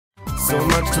so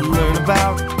much to learn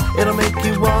about. It'll make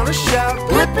you wanna shout,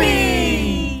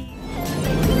 Blippi!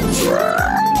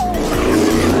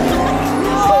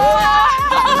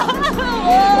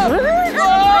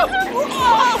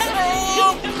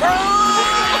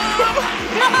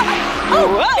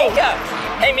 Meekah!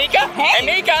 Hey, Meekah! Hey,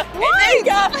 Meekah! Hey,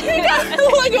 Meekah! Meekah!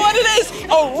 Look at what it is!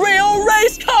 A real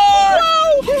race car!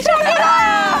 Whoa! Check it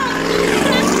out!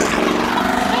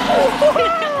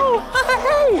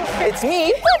 Hey, it's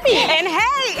me, Blippi! And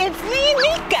hey, it's me,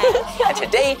 Meekah! And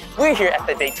today, we're here at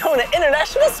the Daytona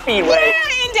International Speedway.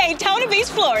 Yeah, in Daytona Beach,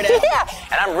 Florida. Yeah,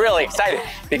 and I'm really excited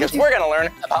because we're gonna learn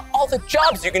about all the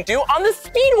jobs you can do on the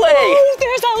Speedway. Ooh,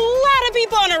 there's a lot of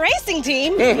people on a racing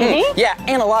team. Yeah,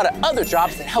 and a lot of other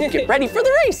jobs that help get ready for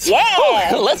the race. Yeah.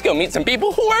 Ooh, let's go meet some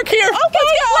people who work here.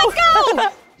 Okay, let's go.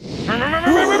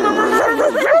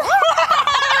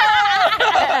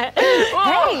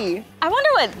 Hey, I wonder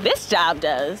what this job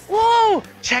does. Whoa,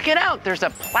 check it out. There's a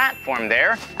platform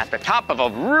there at the top of a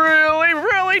really,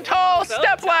 really tall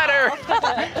stepladder.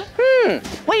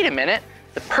 Wait a minute.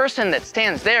 The person that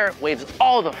stands there waves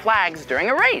all the flags during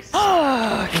a race.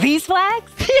 These flags?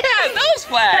 Yeah, those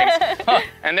flags.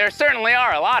 And there certainly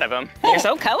are a lot of them. They're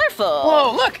so colorful.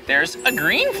 Whoa, look, there's a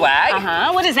green flag.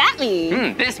 What does that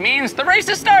mean? This means the race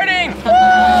is starting.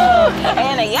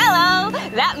 And a yellow,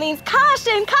 that means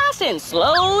caution, caution,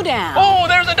 slow down. Oh,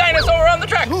 there's a dinosaur on the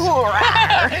track. Whoa.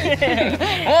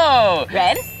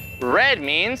 Red? Red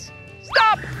means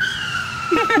stop.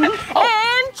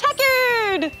 And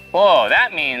checkered. Whoa,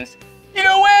 that means you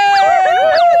win!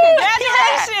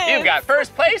 Congratulations! Yeah, you've got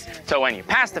first place, so when you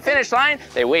pass the finish line,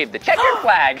 they wave the checkered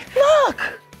flag.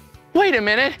 Look! Wait a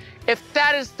minute, if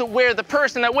that is where the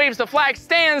person that waves the flag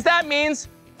stands, that means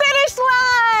Finish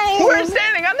line! we're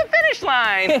standing on the finish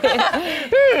line.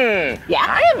 Yeah?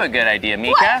 I have a good idea,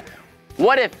 Meekah.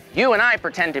 What if you and I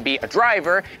pretend to be a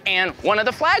driver and one of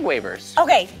the flag wavers?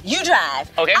 Okay, you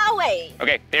drive. Okay. I'll wait.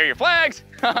 Okay, there are your flags.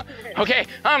 Okay,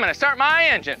 I'm gonna start my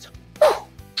engines. Slow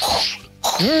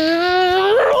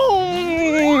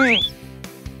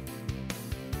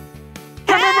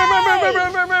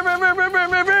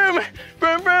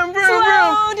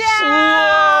down.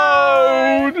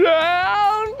 Slow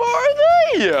down for the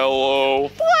yellow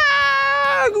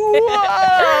flag.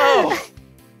 Whoa. Stop!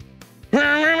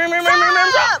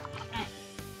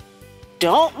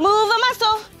 Don't move a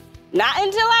muscle. Not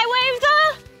until I wave the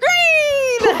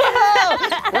green.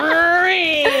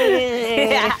 Green.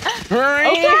 Yeah. Green.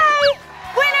 Okay.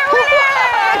 Winner, winner.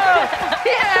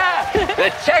 Yeah. The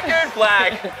checkered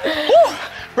flag. Whew.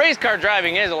 Race car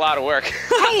driving is a lot of work.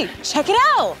 Hey, check it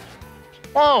out.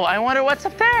 Whoa, I wonder what's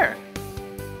up there.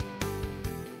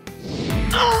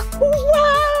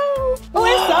 Whoa!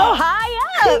 We're so high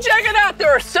up. Check it out, there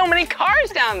are so many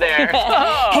cars down there.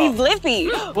 Oh. Hey, Blippi,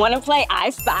 wanna play I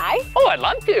Spy? Oh, I'd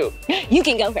love to. You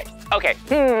can go first. Okay,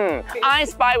 I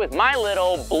spy with my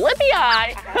little Blippi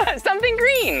eye something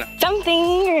green.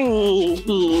 Something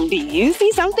green. Do you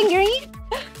see something green?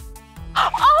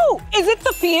 Oh, is it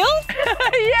the field?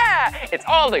 Yeah, it's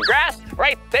all the grass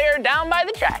right there down by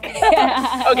the track.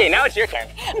 Okay, now it's your turn.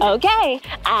 Okay,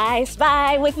 I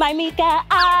spy with my Meekah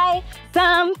eye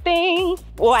something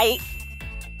white.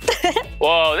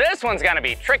 Whoa, this one's gonna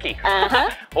be tricky.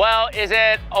 Well, is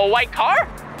it a white car?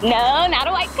 No, not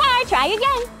a white car. Try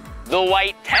again. The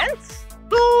white tents?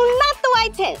 Not the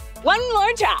white tent. One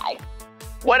more try.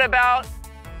 What about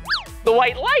the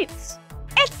white lights?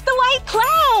 It's the white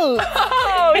clouds.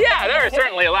 Oh, yeah, there are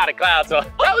certainly a lot of clouds, so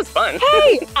that was fun.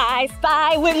 Hey, I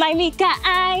spy with my Meekah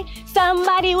eye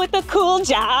somebody with a cool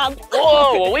job.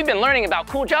 Whoa, well, we've been learning about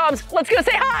cool jobs. Let's go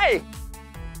say hi.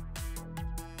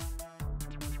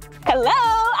 Hello,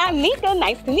 I'm Meekah.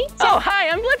 Nice to meet you. Oh, hi,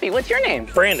 I'm Blippi. What's your name?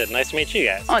 Brandon, nice to meet you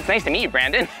guys. Oh, it's nice to meet you,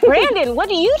 Brandon. Brandon, what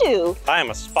do you do? I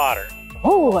am a spotter.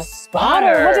 Oh, a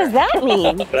spotter. What does that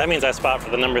mean? That means I spot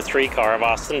for the number 3 car of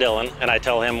Austin Dillon, and I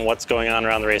tell him what's going on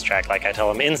around the racetrack. Like I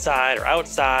tell him inside or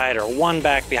outside or one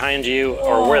back behind you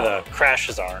or where the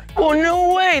crashes are. Oh,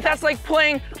 no way. That's like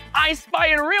playing I Spy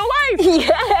in real life.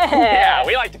 Yeah. Yeah,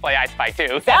 we like to play I Spy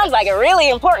too. Sounds like a really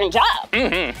important job.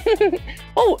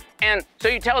 Oh, and so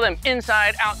you tell them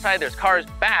inside, outside, there's cars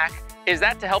back. Is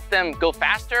that to help them go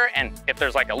faster? And if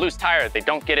there's like a loose tire, they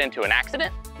don't get into an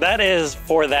accident? That is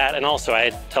for that, and also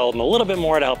I tell them a little bit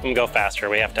more to help them go faster.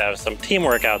 We have to have some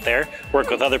teamwork out there, work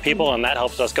with other people, and that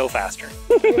helps us go faster.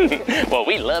 Well,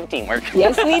 we love teamwork.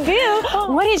 Yes, we do.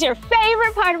 What is your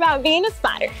favorite part about being a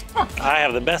spotter? I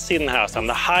have the best seat in the house. I'm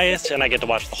the highest, and I get to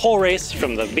watch the whole race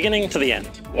from the beginning to the end.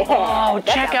 Oh,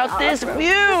 check out this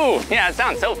view. Yeah, it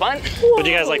sounds so fun. Would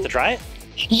you guys like to try it?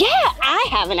 Yeah, I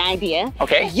have an idea.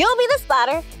 Okay. You'll be the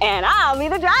spotter, and I'll be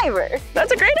the driver.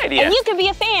 That's a great idea. And you can be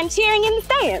a fan cheering in the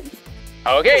stands.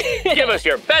 Okay, give us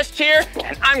your best cheer,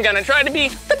 and I'm gonna try to be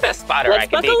the best spotter I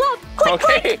can be. Let's buckle up. Quick,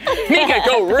 Okay, Meekah,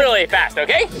 go really fast,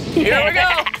 okay? Here we go.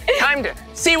 Time to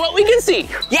see what we can see.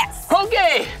 Yes.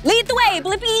 Okay, Lead the way,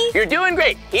 Blippi. you're doing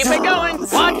great. Keep it going.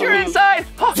 Watch your inside.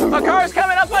 Oh, a car's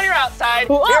coming up on your outside.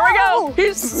 Here we go.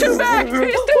 He's too back. He's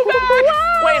too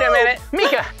back. Wait a minute.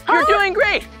 Meekah, you're doing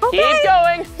great. Keep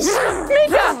going.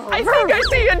 Meekah, I think I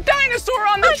see a dinosaur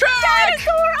on the track.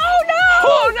 Dinosaur, oh no!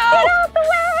 Oh no! Get out the way!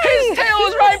 His tail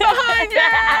is right behind you!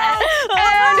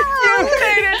 And you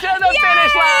made it to the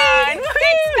finish line!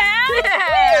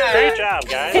 Yeah. Great job,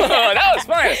 guys. Oh, that was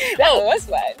fun. That was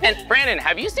fun. And Brandon,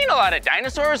 have you seen a lot of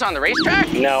dinosaurs on the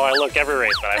racetrack? No, I look every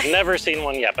race, but I've never seen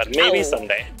one yet, but maybe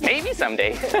someday. Maybe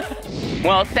someday.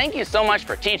 Well, thank you so much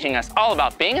for teaching us all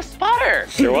about being a spotter.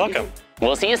 You're welcome.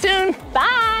 We'll see you soon.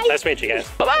 Bye. Nice to meet you guys.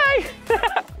 Bye-bye.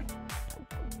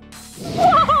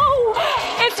 Whoa!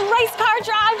 It's race car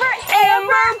driver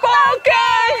Amber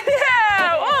Balkan!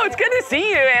 Yeah! Oh, it's good to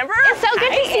see you, Amber. It's so good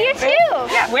to see you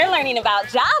too. Yeah. We're learning about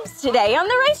jobs today on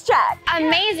the racetrack.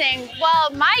 Amazing.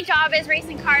 Well, my job is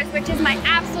racing cars, which is my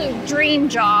absolute dream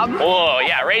job. Whoa,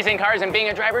 yeah, racing cars and being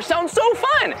a driver sounds so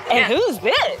fun. And who's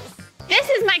this? This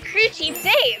is my crew chief,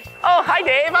 Dave. Oh, hi,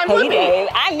 Dave. I'm Hey, Blippi. Dave.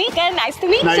 I'm Meekah. Nice to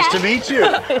meet you. Nice to meet you.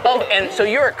 Oh, and so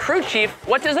you're a crew chief.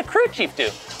 What does a crew chief do?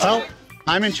 Well,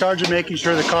 I'm in charge of making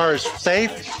sure the car is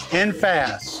safe and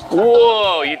fast.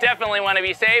 Whoa, you definitely want to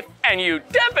be safe, and you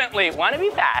definitely want to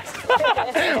be fast.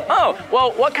 Oh,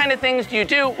 well, what kind of things do you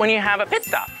do when you have a pit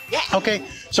stop? Okay,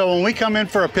 so when we come in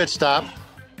for a pit stop,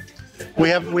 we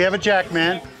have a jack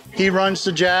man. He runs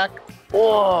the jack,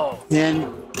 Whoa.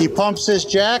 and he pumps this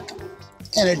jack,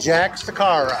 and it jacks the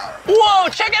car out. Whoa,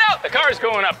 check it out. The car's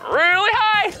going up really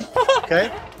high.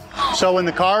 Okay, so when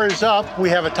the car is up, we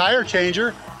have a tire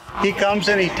changer. He comes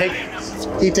in, he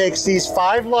takes these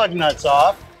 5 lug nuts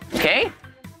off, Okay.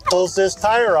 pulls this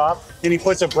tire off, and he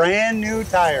puts a brand new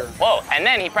tire. Whoa, and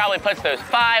then he probably puts those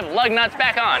 5 lug nuts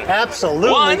back on.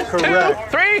 Absolutely 1,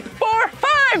 correct. 2, 3, 4,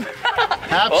 5.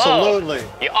 Absolutely.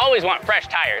 Whoa. You always want fresh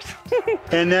tires.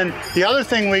 And then the other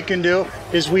thing we can do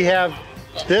is we have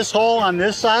this hole on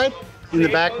this side in the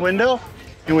back window,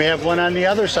 and we have one on the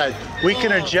other side. We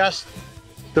can adjust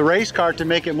the race car to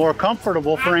make it more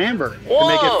comfortable for Amber, to make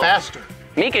Whoa. it faster.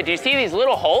 Meekah, do you see these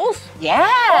little holes? Yeah.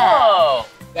 Whoa.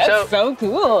 That's so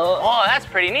cool. Oh, that's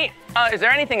pretty neat. Is there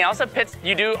anything else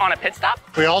you do on a pit stop?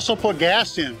 We also put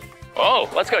gas in. Oh,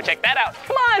 let's go check that out.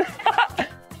 Come on.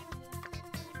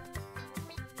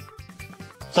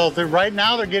 So right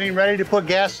now they're getting ready to put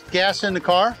gas in the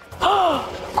car. Cool.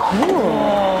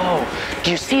 Do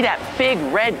you see that big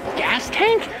red gas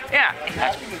tank? Yeah,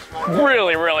 that's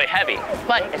really, really heavy.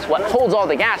 But it's what holds all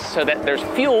the gas so that there's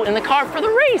fuel in the car for the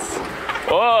race.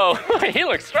 Whoa, he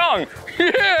looks strong.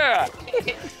 Yeah.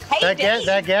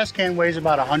 That gas can weighs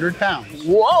about 100 pounds.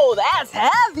 Whoa, that's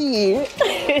heavy.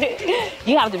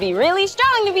 You have to be really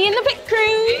strong to be in the pit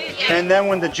crew. And then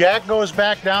when the jack goes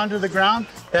back down to the ground,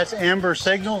 that's Amber's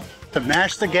signal to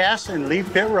mash the gas and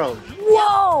leave pit road.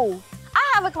 Whoa,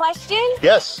 I have a question.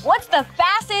 Yes. What's the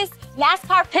fastest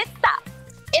NASCAR pit stop?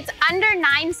 It's under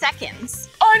 9 seconds.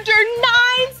 Under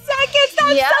 9 seconds,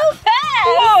 that's Yep. so fast.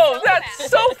 Whoa, that's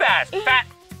so fast.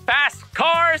 Fast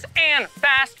cars and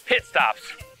fast pit stops.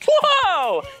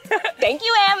 Whoa! Thank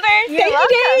you, Amber. You're Thank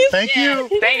welcome. you, Dave. Thank you.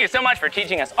 Thank you so much for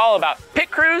teaching us all about pit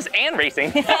crews and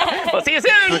racing. We'll see you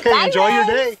soon. Okay, enjoy your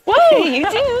day. Woo, you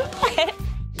too.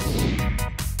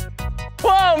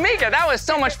 Whoa, Meekah, that was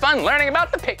so much fun learning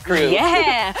about the pit crew.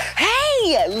 Yeah.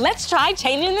 Hey, let's try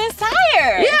changing this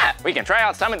tire. Yeah, we can try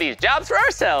out some of these jobs for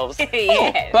ourselves.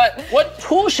 Yes. But what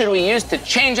tool should we use to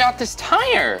change out this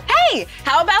tire? Hey,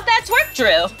 how about that twerk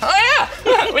drill? Oh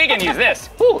yeah, we can use this.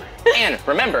 Woo. And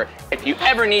remember, if you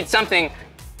ever need something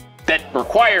that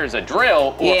requires a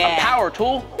drill or a power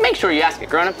tool, make sure you ask a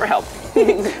grown-up for help.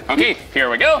 Okay,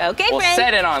 here we go. Okay, we'll friend.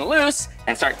 set it on loose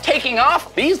and start taking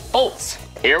off these bolts.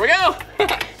 Here we go.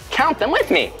 Count them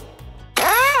with me. 1,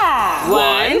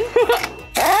 2, 3,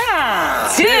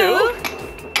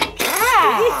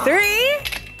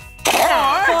 4.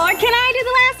 Can I do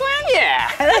the last one?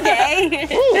 Yeah. Okay.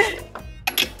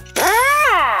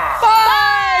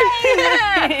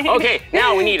 5. Okay,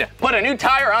 now we need to put a new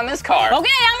tire on this car. Okay,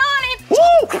 I'm on it.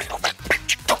 Woo!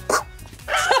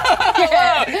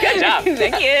 Good job.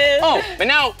 Thank you. Oh, but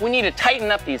now we need to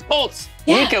tighten up these bolts.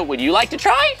 Meekah, would you like to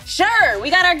try? Sure, we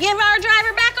gotta give our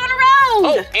driver back on the road.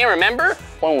 Oh, and remember,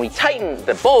 when we tighten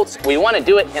the bolts, we want to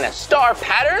do it in a star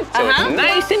pattern so it's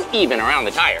nice and even around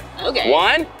the tire. Okay.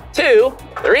 1, 2,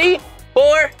 3,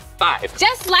 4, 5.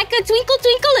 Just like a twinkle,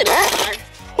 twinkle, little star.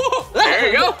 There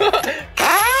you go.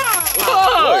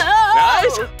 Whoa,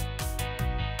 nice.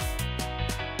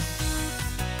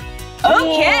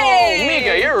 Okay. Whoa,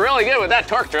 Meekah, you're really good with that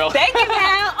torque drill. Thank you,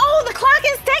 pal. Oh, the clock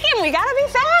is ticking. We gotta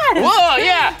be fast. Whoa,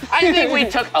 yeah. I think we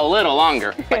took a little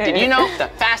longer. But did you know the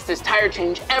fastest tire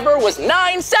change ever was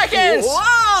 9 seconds?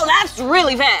 Whoa, that's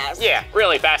really fast. Yeah,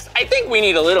 really fast. I think we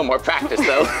need a little more practice,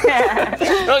 though.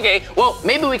 Okay, well,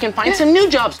 maybe we can find some new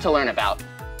jobs to learn about.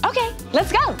 Okay,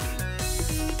 let's go.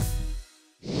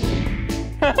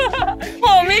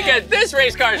 Well, Meekah, this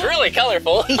race car is really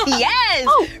colorful. Yes.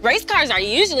 Oh, race cars are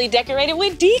usually decorated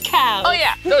with decals. Oh,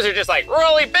 yeah. Those are just like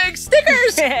really big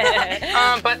stickers. But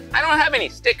I don't have any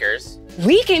stickers.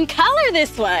 We can color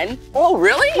this one. Oh,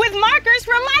 really? With markers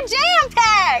from my jam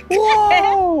pack.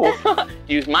 Whoa.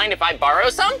 Do you mind if I borrow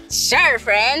some? Sure,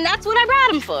 friend. That's what I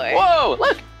brought them for. Whoa,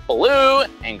 look. Blue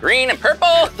and green and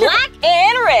purple. Black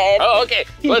and red. Oh, okay.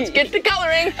 Let's get to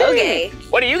coloring. Okay.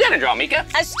 What are you gonna draw, Meekah?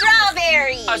 A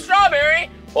strawberry. A strawberry?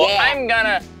 Well, Yeah. I'm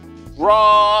gonna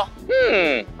draw,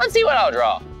 let's see what I'll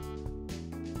draw.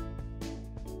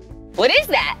 What is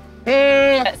that?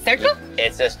 A circle?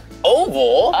 It's this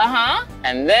oval. Uh-huh.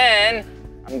 And then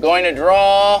I'm going to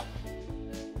draw,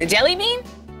 A jelly bean?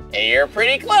 you're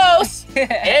pretty close.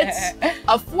 It's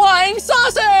a flying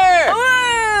saucer.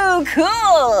 Ooh,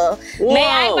 cool. Whoa. May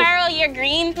I borrow your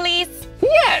green, please?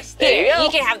 Yes, there Here, you go. you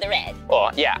can have the red. Oh,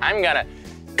 yeah, I'm gonna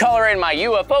color in my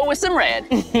UFO with some red.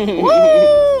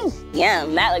 Woo!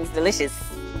 Yum, that looks delicious.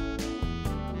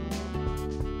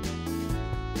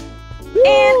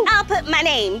 And I'll put my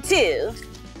name, too.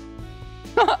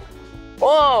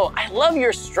 Whoa, I love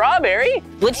your strawberry.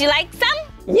 Would you like some?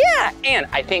 Yeah, and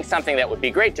I think something that would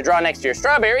be great to draw next to your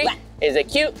strawberry What? is a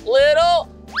cute little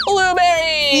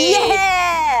blueberry.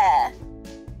 Yeah!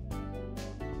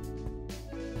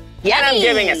 And I'm Yummy.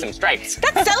 giving it some stripes.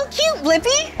 That's so cute,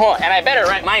 Blippi. Oh, and I better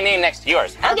write my name next to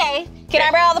yours. Okay, can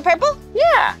I borrow the purple?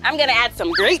 Yeah. I'm gonna add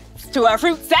some grapes to our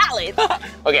fruit salad.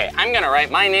 Okay, I'm gonna write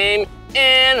my name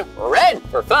in red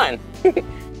for fun.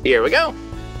 Here we go.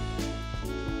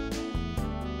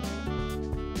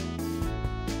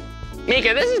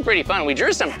 Meekah, this is pretty fun. We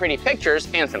drew some pretty pictures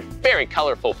and some very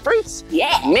colorful fruits.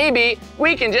 Yeah. Maybe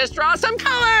we can just draw some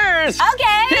colors.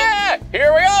 Okay. Yeah,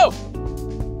 here we go.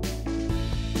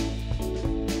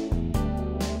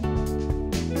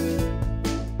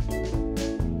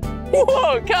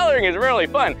 Whoa, coloring is really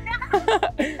fun.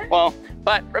 Well,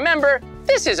 but remember,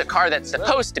 this is a car that's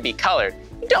supposed to be colored.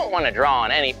 You don't want to draw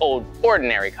on any old,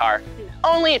 ordinary car.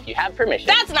 Only if you have permission.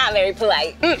 That's not very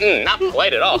polite. Not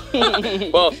polite at all.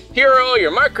 Well, here are all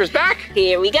your markers back.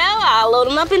 Here we go. I'll load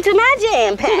them up into my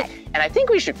jam pack. And I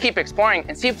think we should keep exploring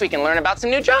and see if we can learn about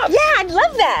some new jobs. Yeah, I'd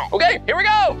love that. Okay, here we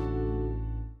go.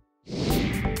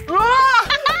 Whoa,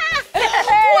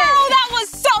 that was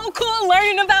so cool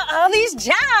learning about all these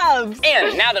jobs.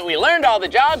 And now that we learned all the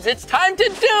jobs, it's time to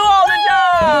do all the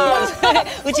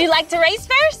jobs. Would you like to race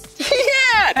first?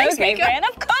 Yeah, thanks, Okay, Meekah. friend,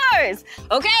 of course.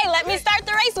 Okay, let me start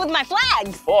the race with my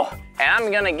flags. Oh, and I'm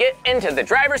gonna get into the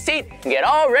driver's seat and get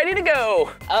all ready to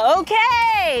go.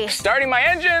 Okay. Starting my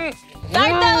engine.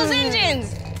 Start those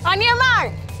engines. On your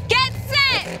mark, get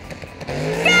set,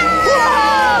 go!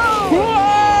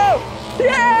 Whoa!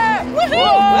 Yeah!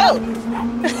 Whoa.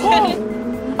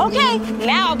 Okay,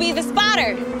 now I'll be the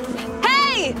spotter.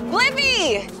 Hey,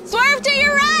 Blippi, swerve to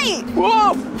your right.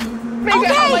 Whoa!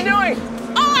 Meekah, how am I doing?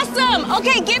 Awesome.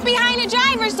 Okay, get behind the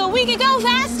driver so we can go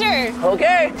faster.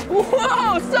 Okay.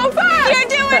 Whoa, so fast! You're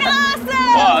doing awesome.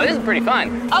 Oh, this is pretty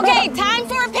fun. Okay, time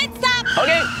for a pit stop.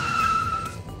 Okay.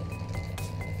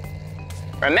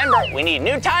 Remember, we need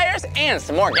new tires and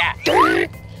some more gas. Okay,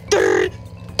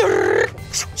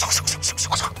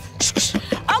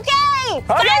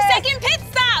 5-second pit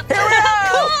stop. Here we go.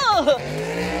 Cool.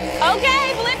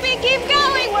 Okay, Blippi, keep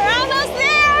going. We're almost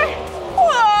there.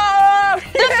 Whoa!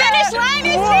 The finish line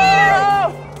is here.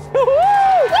 We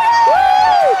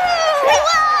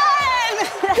won!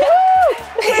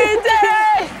 We did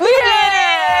it! We did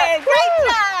it! Great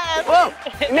job! Well,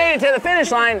 we made it to the finish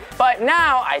line, but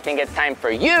now I think it's time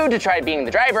for you to try being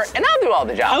the driver, and I'll do all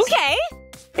the jobs. Okay.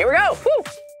 Here we go. Woo.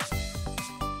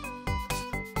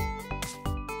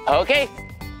 Okay,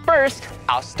 first,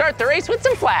 I'll start the race with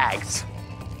some flags.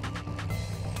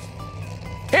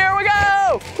 Here we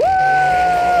go! Woo!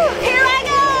 Here I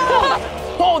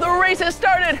go! Oh, the race has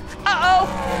started. Uh-oh.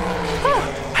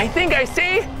 I think I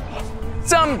see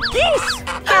some geese.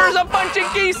 There's a bunch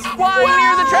of geese flying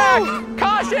near the track.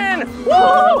 Caution!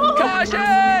 Whoa!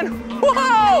 Caution!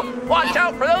 Whoa! Watch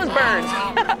out for those birds.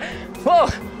 Whoa,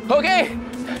 okay.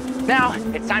 Now,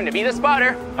 it's time to be the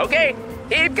spotter. Okay,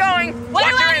 Keep going. What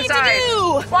Watch do I your need to inside.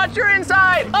 do? Watch your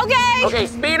inside. Okay. Okay,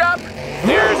 speed up.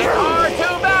 There's a car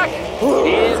two back.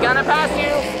 He's gonna pass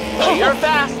you. Oh, you're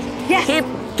fast. Yes.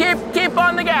 Keep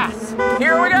on the gas.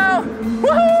 Here we go.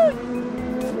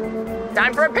 Woohoo!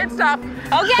 Time for a pit stop.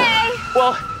 Okay.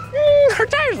 Well, her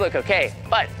tires look okay,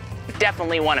 but you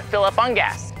definitely want to fill up on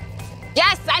gas.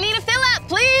 Yes, I need a fill up,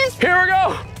 please. Here we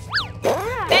go.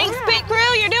 Thanks, pit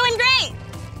crew. You're doing great.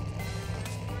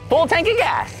 Full tank of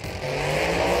gas.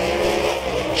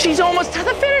 She's almost to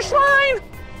the finish line.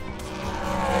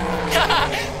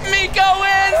 Meekah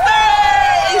wins the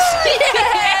race! Yay!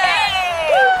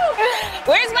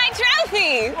 Where's my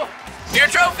trophy? Your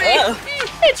trophy?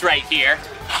 It's right here.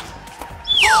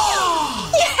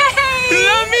 Yay!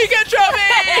 The Meekah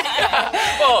trophy!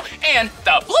 Oh, and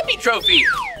the Blippi trophy.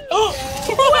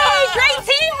 Whoa, great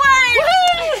teamwork!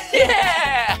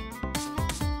 Yeah!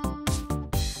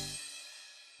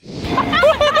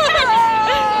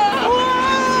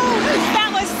 That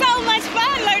was so much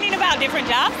fun learning about different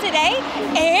jobs today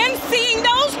and seeing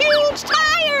those huge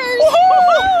tires.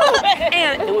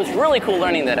 And it was really cool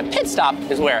learning that a pit stop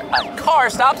is where a car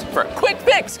stops for a quick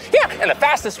fix. Yeah, and the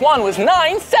fastest one was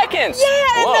 9 seconds.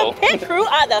 Yeah, Whoa. and the pit crew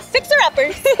are the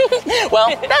fixer-uppers.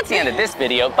 Well, that's the end of this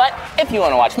video, but if you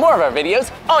want to watch more of our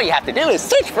videos, all you have to do is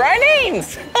search for our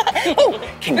names. Oh,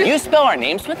 can you spell our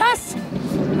names with us?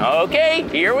 Okay,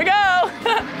 here we go.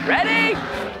 Ready?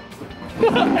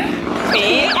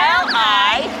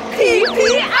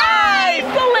 B-L-I-P-P-I,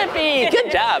 Blippi.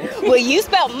 Good job. Will you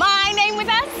spell my name with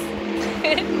us?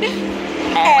 M-E-E-K-A-H,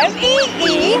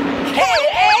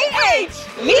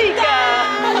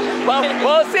 Meekah. Well,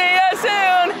 we'll see you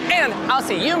soon. And I'll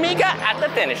see you, Meekah, at the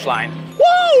finish line.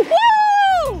 Woo!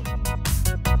 Woo!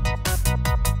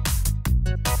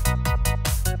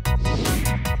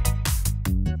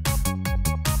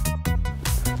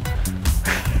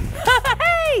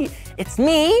 Hey, it's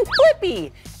me,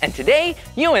 Blippi. And today,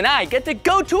 you and I get to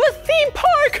go to a theme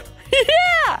park.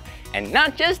 Yeah! And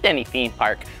not just any theme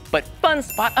park, but Fun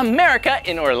Spot America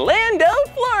in Orlando,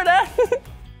 Florida.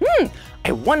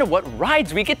 I wonder what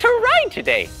rides we get to ride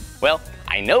today. Well,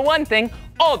 I know one thing.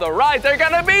 All the rides are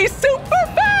gonna be super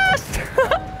fast.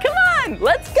 Come on,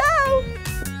 let's go.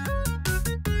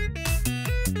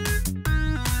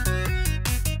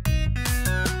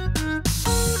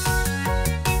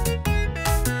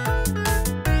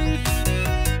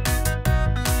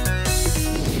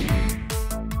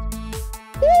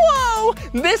 Whoa!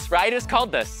 This ride is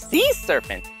called the Sea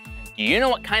Serpent. Do you know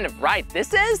what kind of ride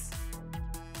this is?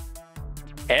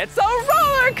 It's a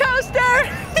roller coaster!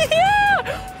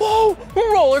 Yeah! Whoa!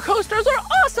 Roller coasters are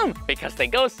awesome because they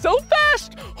go so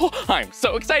fast. Oh, I'm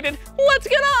so excited. Let's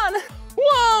get on.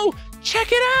 Whoa!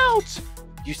 Check it out.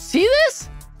 You see this?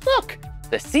 Look,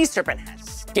 the Sea Serpent has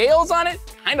scales on it,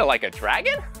 kind of like a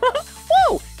dragon.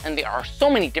 Whoa! And there are so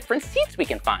many different seats we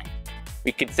can find.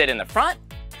 We could sit in the front.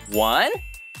 1,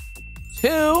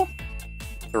 2,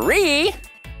 3,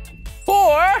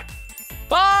 4,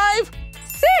 5,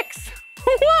 6.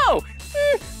 Whoa!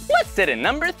 Let's sit in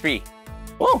number 3.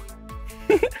 Whoa!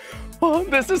 Well,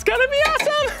 this is gonna be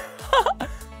awesome!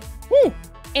 Ooh.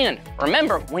 And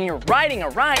remember, when you're riding a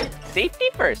ride,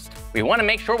 safety first. We wanna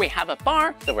make sure we have a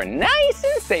bar so we're nice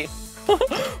and safe.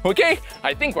 Okay,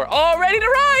 I think we're all ready to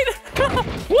ride.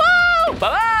 Whoa!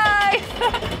 Bye-bye!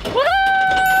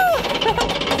 Woohoo!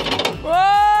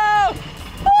 Whoa!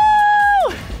 Woo!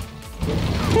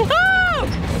 Whoa!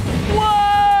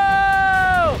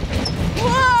 Whoa!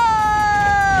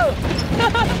 Whoa!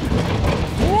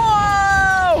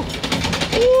 Whoa!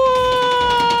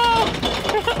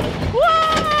 Whoa!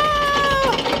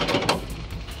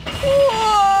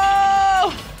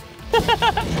 Whoa!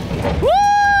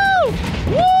 Woo!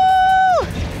 Woo!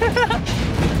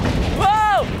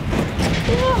 Whoa!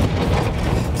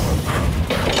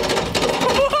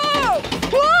 Whoa!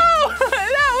 Whoa!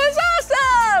 That was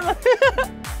awesome!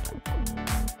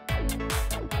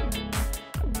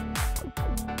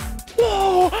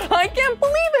 Whoa! I can't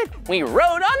believe it! We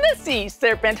rode on the Sea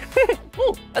Serpent.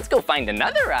 Ooh, let's go find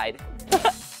another ride.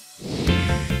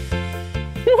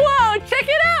 Whoa! Check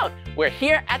it out! We're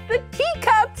here at the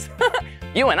Teacups.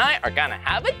 You and I are gonna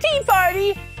have a tea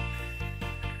party.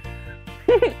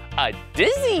 A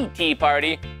dizzy tea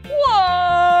party.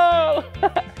 Whoa!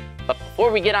 But before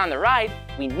we get on the ride,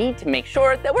 we need to make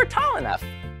sure that we're tall enough.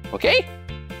 Okay?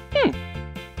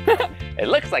 It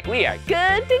looks like we are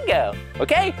good to go.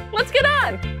 Okay, let's get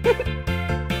on.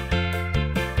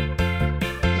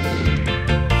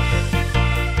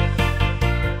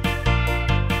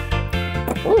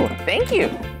 Ooh, thank you.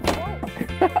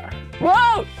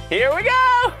 Whoa, here we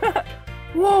go.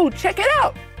 Whoa, check it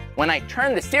out. When I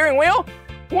turn the steering wheel,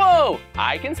 Whoa,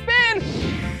 I can spin.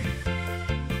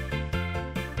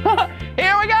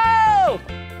 Here we go.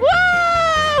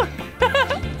 Whoa!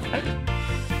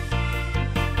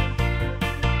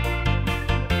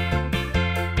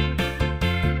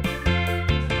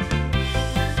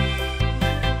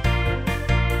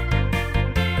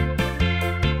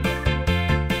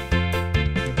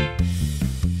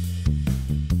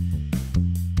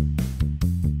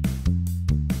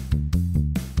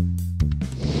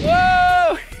 Whoa!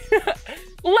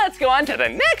 Let's go on to the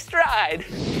next ride.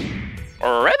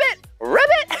 Ribbit,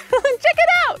 ribbit, check it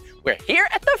out. We're here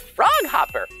at the Frog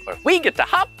Hopper, where we get to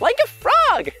hop like a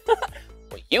frog.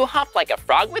 Will you hop like a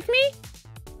frog with me?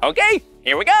 Okay,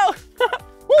 here we go.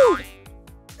 Woo!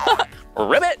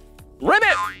 Ribbit,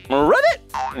 ribbit, ribbit,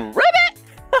 ribbit.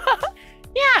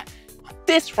 Yeah,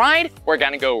 this ride, we're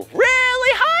gonna go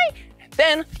really high and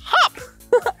then hop.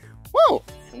 Whoa,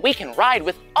 and we can ride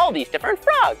with all these different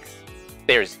frogs.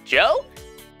 There's Joe,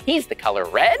 he's the color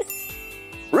red.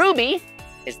 Ruby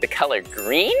is the color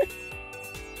green.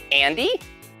 Andy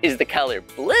is the color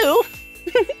blue.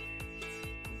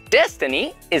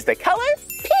 Destiny is the color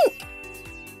pink.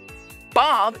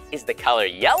 Bob is the color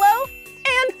yellow.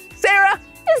 And Sarah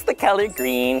is the color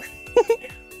green.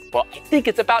 Well, I think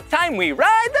it's about time we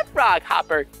ride the Frog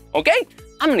Hopper. Okay,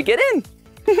 I'm gonna get in.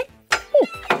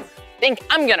 Think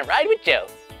I'm gonna ride with Joe.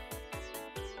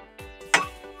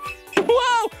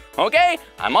 Whoa, okay,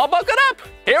 I'm all buckled up.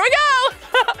 Here we go.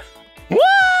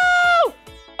 Whoa,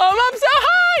 I'm up so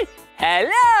high.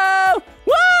 Hello,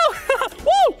 whoa,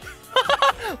 whoa,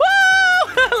 whoa,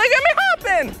 look at me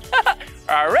hopping.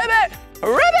 Ribbit,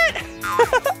 ribbit.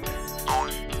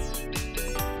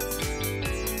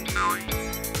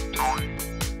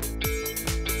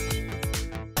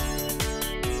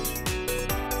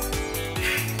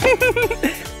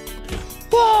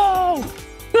 Whoa!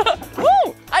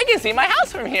 Whoa! I can see my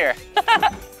house from here.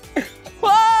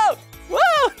 Whoa!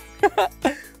 Whoa!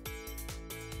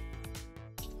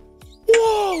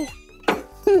 Whoa!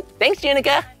 Thanks,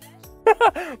 Jenica.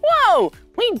 Whoa!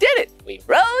 We did it! We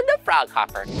rode the Frog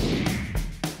Hopper.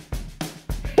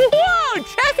 Whoa!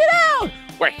 Check it out!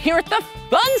 We're here at the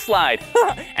Fun Slide,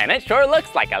 and it sure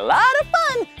looks like a lot of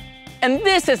fun. And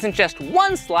this isn't just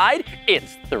one slide,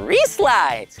 it's 3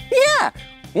 slides. Yeah,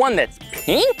 one that's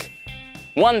pink,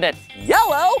 one that's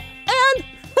yellow, and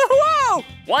whoa,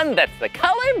 one that's the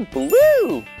color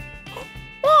blue.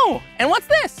 Whoa, and what's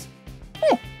this?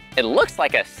 Oh, it looks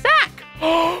like a sack.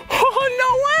 Oh,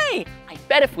 no way! I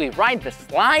bet if we ride the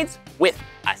slides with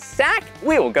a sack,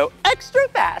 we will go extra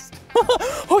fast.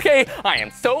 Okay, I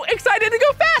am so excited to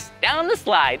go fast down the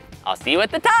slide. I'll see you at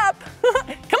the top.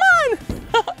 Come on.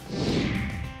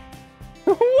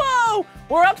 Whoa,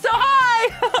 we're up so high.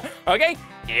 Okay,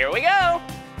 here we go.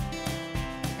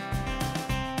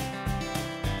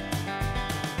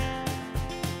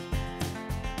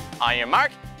 On your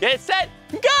mark, get set,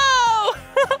 go!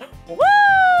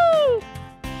 Woo!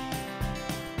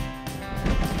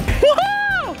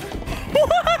 Whoa!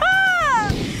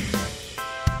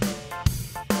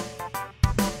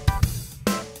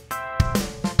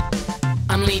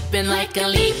 I'm leaping like a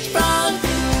leapfrog,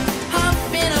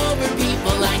 hopping over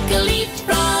people like a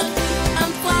leapfrog.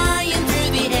 I'm flying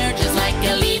through the air just like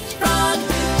a leapfrog.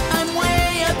 I'm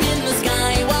way up in the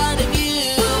sky, what a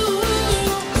view.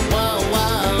 Whoa,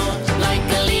 whoa, like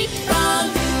a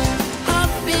leapfrog,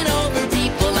 hopping over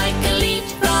people like a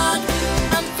leapfrog.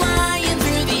 I'm flying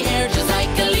through the air just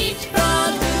like a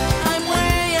leapfrog. I'm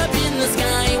way up in the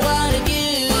sky, what a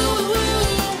view.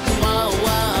 Whoa,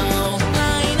 whoa,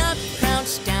 line up,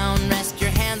 crouch down, rest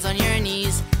your hands on your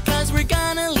knees, 'cause we're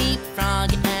gonna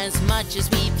leapfrog as much as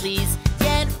we please.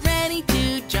 Get ready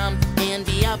to jump and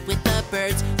be up with the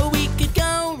birds, or we could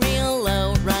go real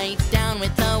low, right down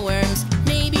with the worms.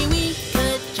 Maybe we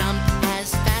could jump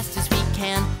as fast as we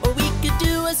can, or we could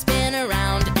do a spin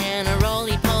around and a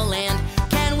roly-poly land.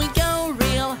 Can we go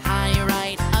real high,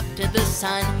 right up to the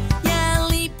sun? Yeah,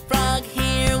 leapfrog,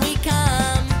 here we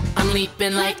come. I'm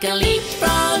leaping like a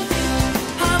leapfrog,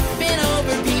 hopping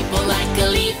over people like a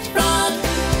leapfrog.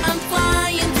 I'm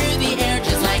flying through the air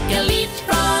just like a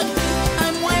leapfrog.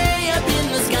 I'm way up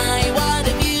in the sky, what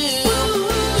a view.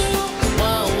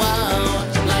 Whoa, whoa,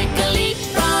 like a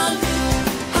leapfrog,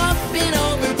 hopping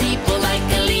over people like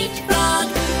a leapfrog.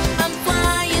 I'm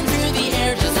flying through the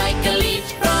air just like a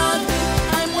leapfrog.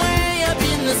 I'm way up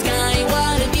in the sky,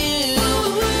 what a view.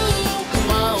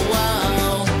 Whoa,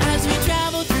 whoa, as we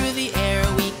travel through the air,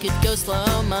 we could go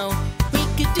slow-mo. We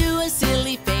could do a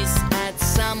silly face at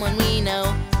someone we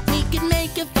know. We could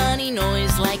make a funny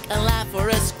noise like a laugh or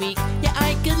a squeak. Yeah,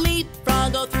 I could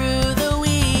leapfrog all through the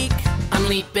week. I'm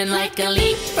leaping like a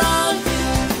leapfrog,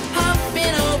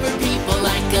 hopping over people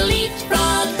like a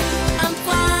leapfrog. I'm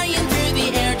flying through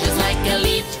the air just like a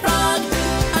leapfrog.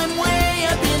 I'm way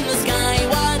up in the sky,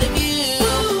 what a view.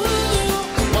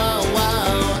 Whoa,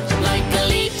 whoa, like a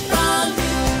leapfrog.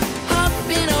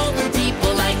 Hopping over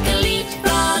people like a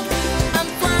leapfrog. I'm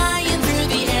flying through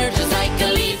the air just like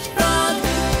a leapfrog.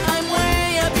 I'm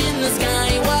way up in the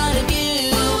sky, what a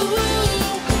view.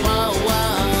 Whoa,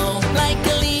 whoa, like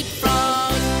a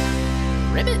leapfrog.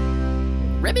 Ribbit,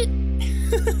 ribbit.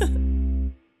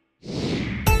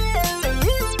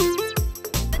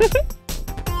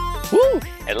 Woo!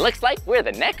 It looks like we're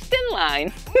the next in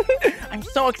line. I'm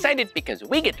so excited because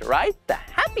we get to ride the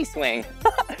Happy Swing.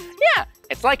 Yeah,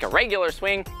 it's like a regular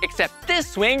swing, except this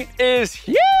swing is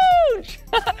huge.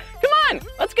 Come on,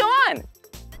 let's go on.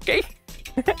 Okay.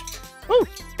 Ooh,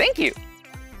 thank you.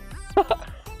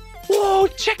 Whoa,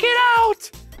 check it out.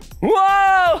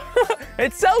 Whoa,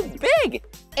 it's so big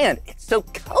and it's so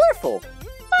colorful.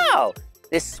 Wow,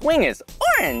 this swing is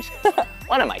orange.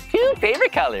 One of my 2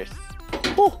 favorite colors.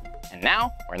 Ooh. And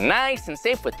now we're nice and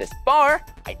safe with this bar.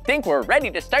 I think we're ready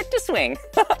to start to swing.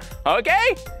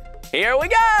 Okay, here we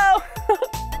go.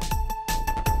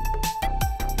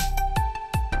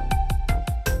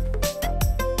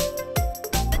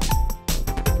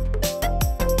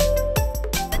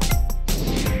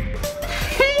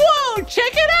 Whoa,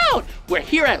 check it out. We're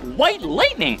here at White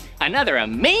Lightning, another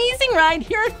amazing ride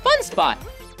here at Fun Spot.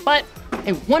 But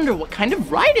I wonder what kind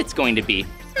of ride it's going to be.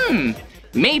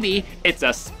 Maybe it's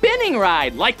a spinning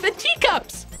ride like the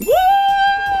teacups.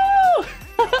 Woo!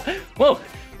 Whoa,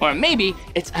 or maybe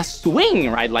it's a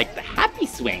swing ride like the Happy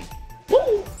Swing.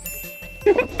 Woo!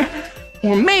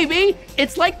 Or maybe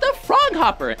it's like the Frog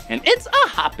Hopper and it's a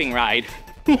hopping ride.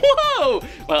 Whoa!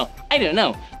 Well, I don't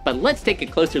know, but let's take a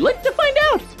closer look to find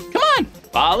out. Come on,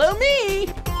 follow me.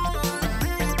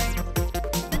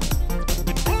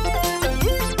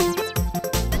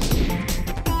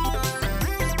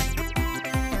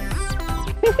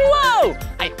 Whoa!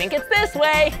 I think it's this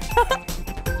way.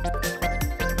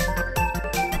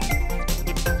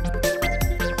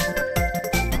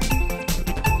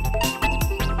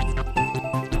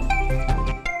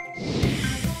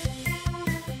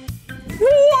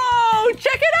 Whoa!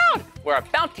 Check it out! We're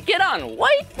about to get on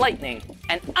White Lightning.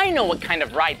 And I know what kind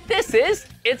of ride this is.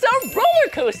 It's a roller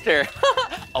coaster.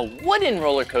 A wooden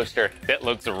roller coaster that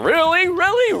looks really,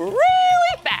 really,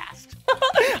 really fast.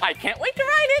 I can't wait to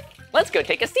ride it. Let's go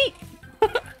take a seat.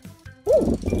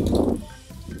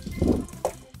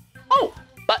 Oh,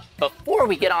 but before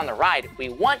we get on the ride, we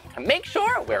want to make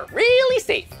sure we're really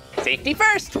safe. Safety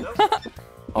first.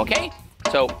 Okay,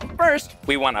 so first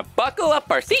we want to buckle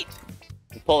up our seat.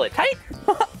 Pull it tight.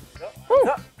 Ooh,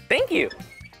 thank you.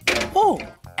 Oh,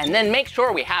 and then make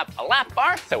sure we have a lap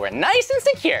bar so we're nice and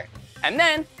secure. And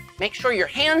then make sure your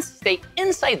hands stay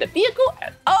inside the vehicle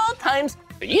at all times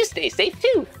so you stay safe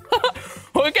too.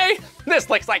 Okay, this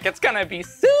looks like it's gonna be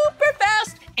super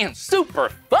fast and super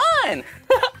fun.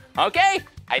 Okay,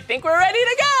 I think we're ready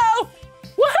to go.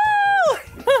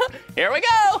 Woohoo! Here we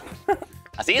go.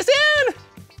 I'll see you soon.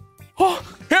 Oh,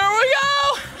 here we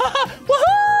go. Woohoo!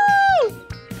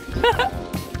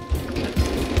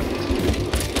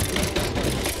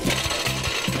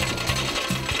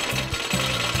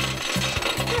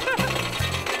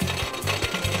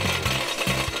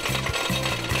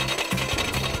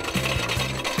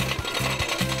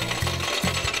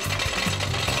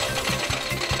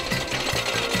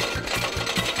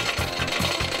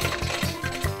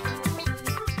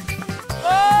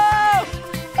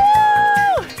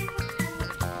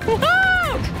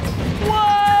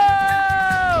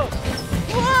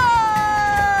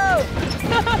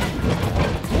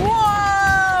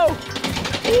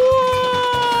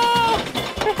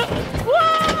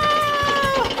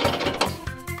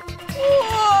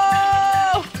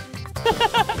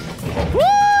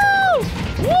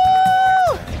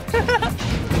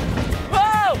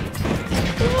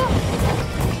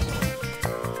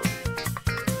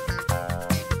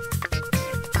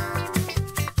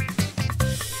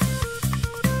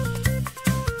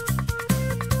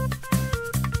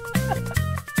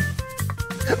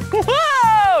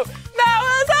 Whoa! That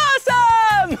was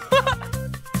awesome!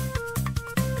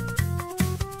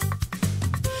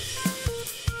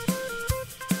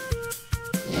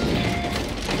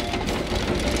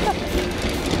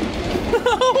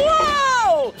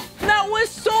 Whoa! That was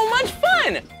so much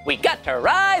fun! We got to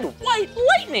ride White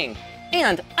Lightning!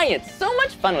 And I had so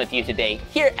much fun with you today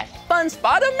here at Fun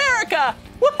Spot America!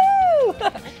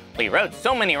 Woohoo! We rode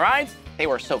so many rides, they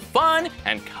were so fun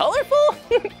and colorful.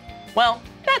 Well,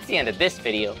 that's the end of this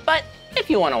video, but if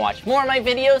you want to watch more of my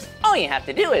videos, all you have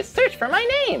to do is search for my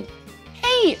name.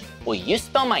 Hey, will you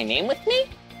spell my name with me?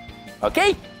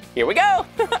 Okay, here we go.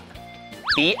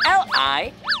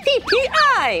 B-L-I-P-P-I,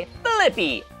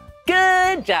 Blippi.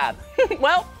 Good job.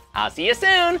 Well, I'll see you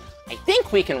soon. I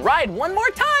think we can ride one more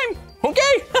time.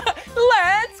 Okay,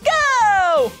 let's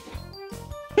go.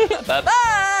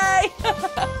 Bye-bye.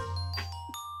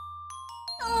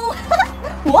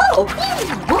 Whoa!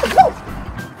 Whoa!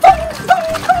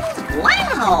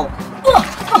 Wow!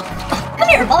 Come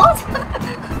here, balls!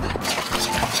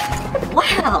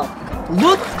 Wow!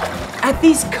 Look at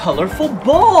these colorful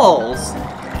balls!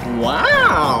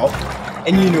 Wow!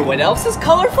 And you know what else is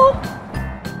colorful?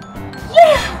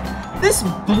 Yeah! This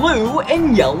blue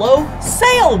and yellow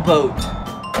sailboat!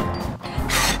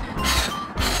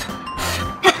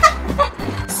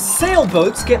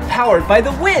 Sailboats get powered by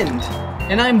the wind,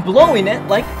 and I'm blowing it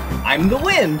like I'm the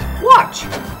wind. Watch!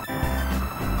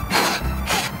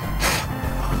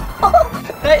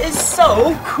 That is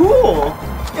so cool!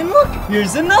 And look,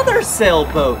 here's another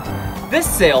sailboat. This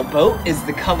sailboat is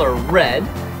the color red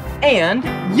and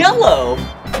yellow.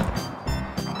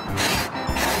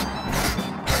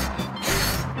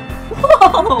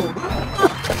 Whoa!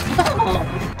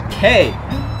 Okay.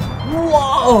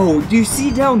 Whoa! Do you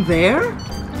see down there?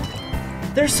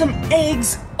 There's some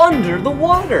eggs under the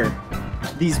water.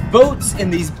 These boats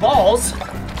and these balls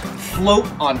float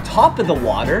on top of the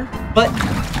water, but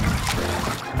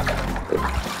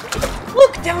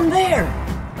look down there.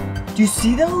 Do you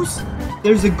see those?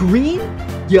 There's a green,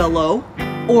 yellow,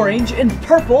 orange, and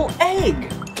purple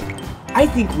egg. I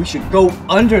think we should go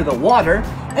under the water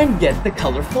and get the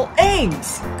colorful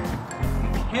eggs.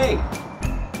 Okay,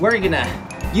 we're gonna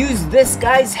use this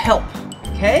guy's help,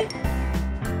 okay?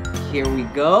 Here we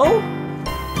go.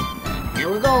 Here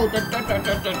we go.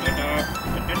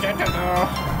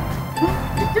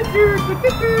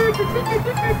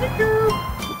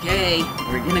 Okay,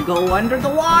 we're gonna go under the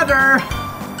water.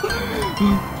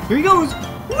 Here he goes.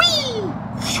 Whee!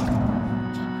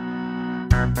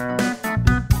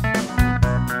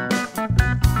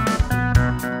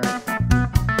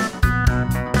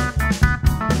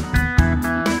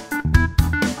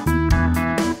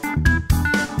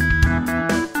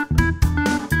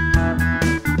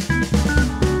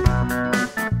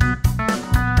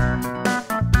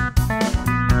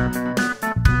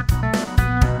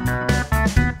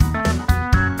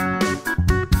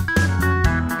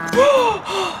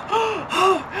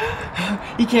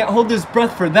 He can't hold his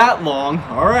breath for that long.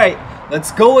 All right,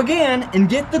 let's go again and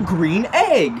get the green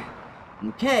egg.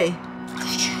 Okay.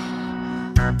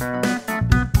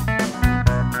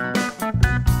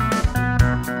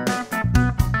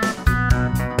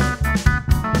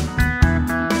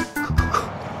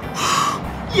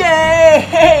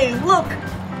 Yay! Look,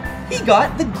 he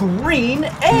got the green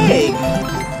egg.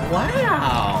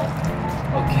 Wow.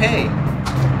 Okay,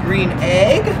 green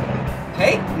egg.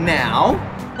 Okay, now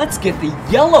let's get the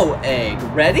yellow egg.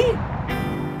 Ready?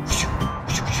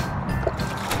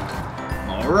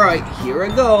 All right, here I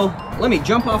go. Let me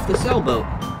jump off the sailboat.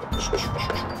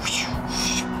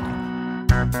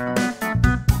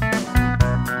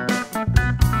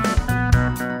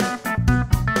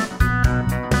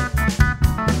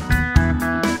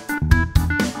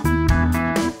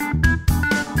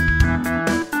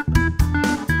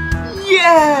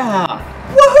 Yeah!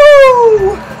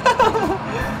 Woohoo!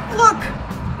 Look,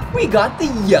 we got the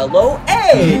yellow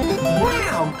egg.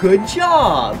 Wow, good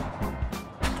job.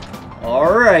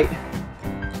 All right,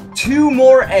 2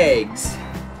 more eggs.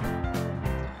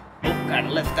 Oh, gotta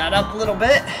lift that up a little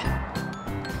bit.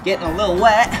 Getting a little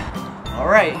wet. All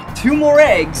right, 2 more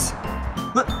eggs.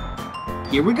 Look,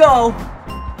 here we go.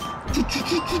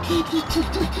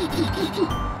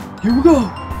 Here we go.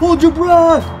 Hold your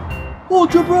breath.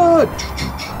 Hold your breath.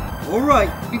 All right.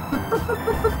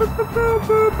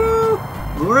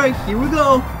 All right, here we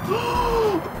go.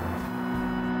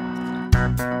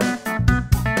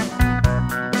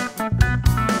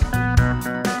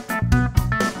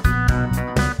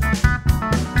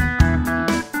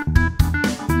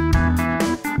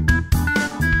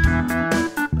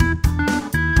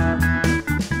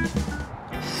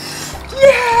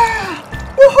 Yeah!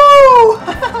 Woohoo!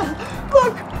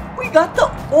 Look, we got the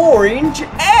orange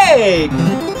egg.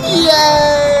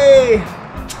 Yay!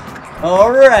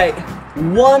 All right,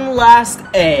 1 last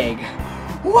egg.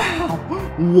 Wow,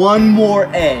 1 more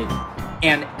egg.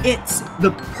 And it's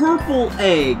the purple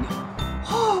egg.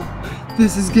 Oh,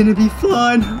 this is gonna be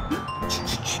fun.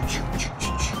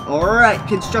 All right,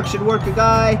 construction worker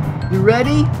guy, you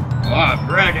ready? I'm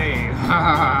ready.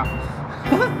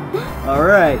 All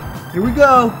right, here we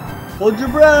go. Hold your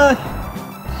breath.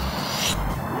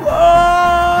 Whoa!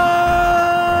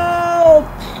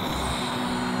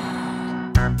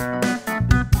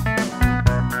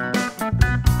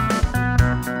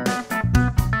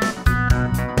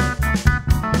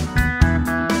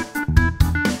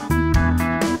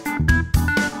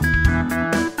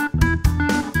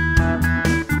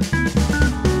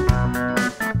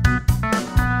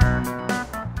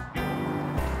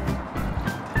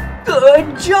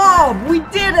 Good job! We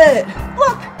did it!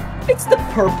 Look, it's the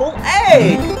purple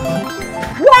egg!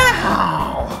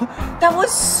 Wow! That was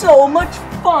so much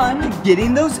fun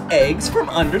getting those eggs from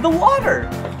under the water!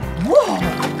 Whoa!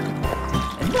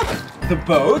 And look, the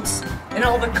boats and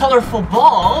all the colorful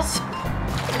balls.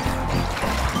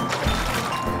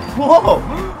 Whoa!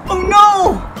 Oh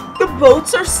no! The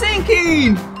boats are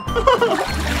sinking!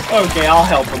 Okay, I'll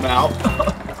help them out.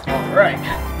 All right.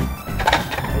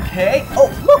 Okay. Oh,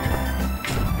 look!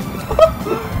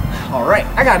 All right,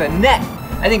 I got a net.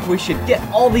 I think we should get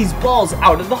all these balls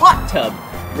out of the hot tub.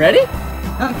 Ready? Yeah,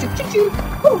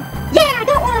 I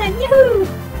got one! Yoo-hoo!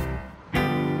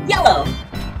 Yellow.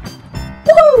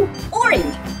 Woohoo!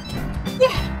 Orange.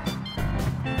 Yeah.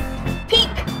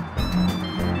 Pink.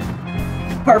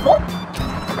 Purple.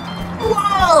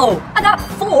 Whoa! I got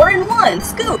 4 in 1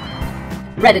 scoop.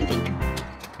 Red and pink.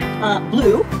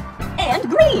 Blue and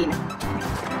green.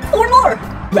 4 more.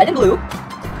 Red and blue.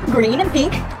 Green and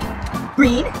pink.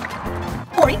 Green.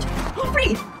 Orange.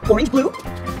 Green. Orange, blue.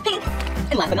 Pink.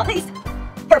 And last but not least,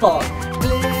 purple.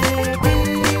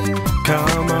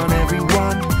 Come on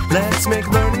everyone, let's make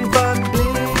learning fun.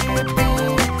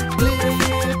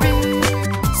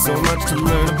 So much to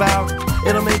learn about,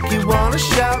 it'll make you wanna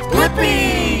shout,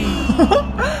 Blippi!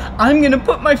 I'm gonna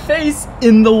put my face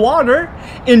in the water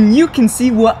and you can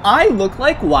see what I look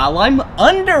like while I'm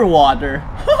underwater.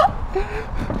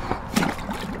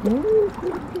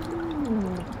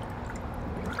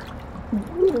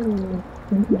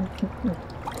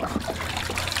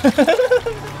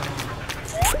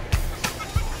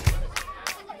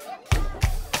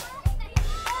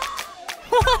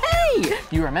 Hey!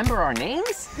 You remember our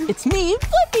names? It's me,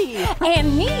 Blippi!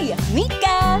 And me,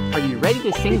 Meekah. Are you ready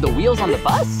to sing The Wheels on the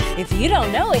Bus? If you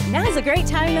don't know it, now's a great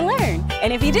time to learn.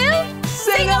 And if you do,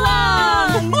 sing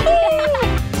along!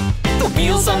 The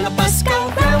wheels on the bus go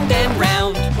round and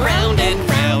round, round and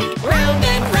round, round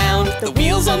and round. The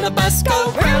wheels on the bus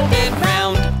go round and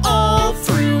round, all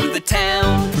through the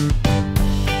town.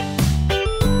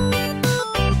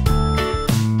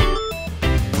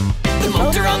 The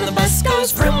motor on the bus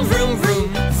goes vroom, vroom, vroom,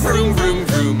 vroom, vroom,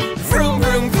 vroom, vroom,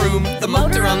 vroom, vroom. The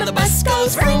motor on the bus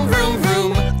goes vroom, vroom,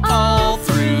 vroom, all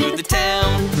through the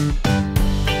town.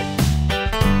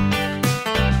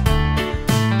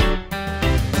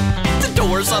 The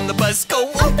doors on the bus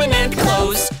go open and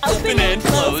close, open and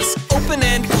close, open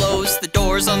and close. The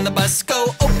doors on the bus go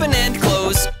open and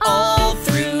close, all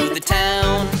through the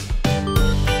town.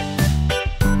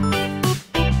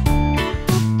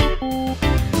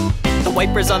 The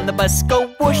wipers on the bus go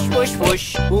whoosh, whoosh,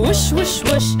 whoosh, whoosh, whoosh,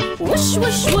 whoosh, whoosh,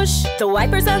 whoosh, whoosh. The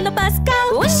wipers on the bus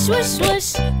go whoosh, whoosh,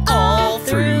 whoosh, all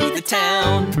through the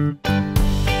town.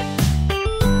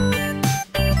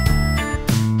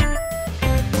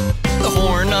 The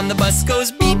horn on the bus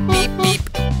goes beep, beep, beep,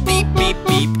 beep, beep,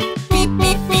 beep, beep,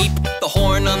 beep, beep. The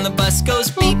horn on the bus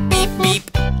goes beep, beep, beep,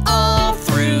 all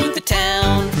through the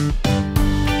town.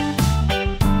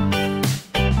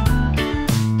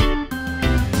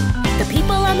 The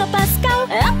people on the bus go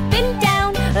up and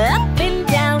down, up and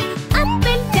down, up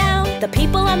and down. The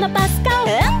people on the bus go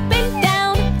up and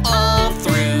down, all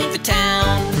through the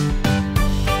town.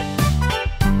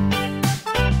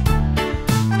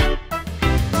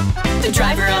 The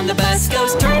driver on the bus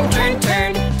goes turn, turn,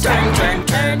 turn, turn, turn,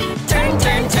 turn, turn,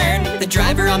 turn, turn. The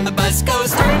driver on the bus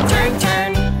goes turn, turn,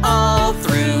 turn, all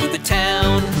through the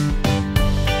town.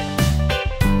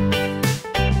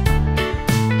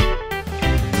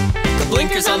 The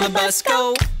blinkers on the bus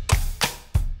go.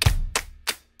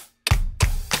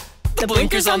 The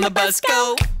blinkers on the bus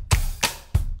go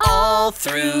all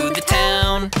through the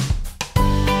town.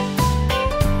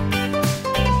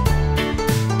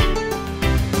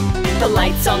 The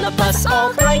lights on the bus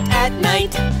all bright at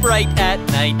night, bright at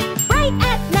night, bright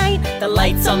at night. the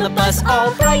lights on the bus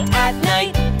all bright at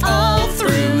night, all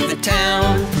through the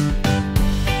town.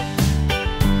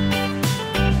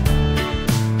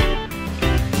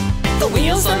 The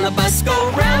wheels on the bus go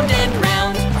round and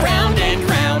round, round and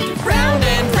round, round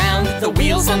and round. The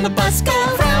wheels on the bus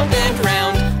go round and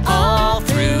round, all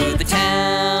through the town.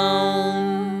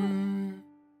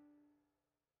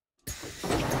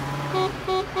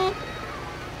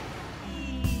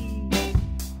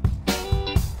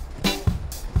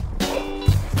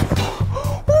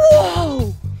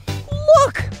 Whoa!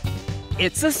 Look!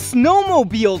 It's a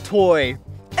snowmobile toy.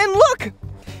 And look!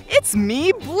 It's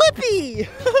me, Blippi!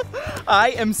 I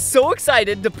am so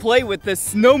excited to play with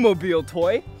this snowmobile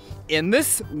toy in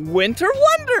this winter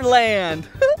wonderland.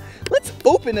 Let's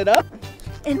open it up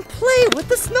and play with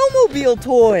the snowmobile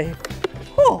toy.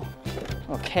 Oh,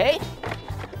 okay.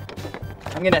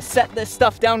 I'm gonna set this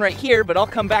stuff down right here, but I'll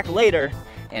come back later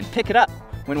and pick it up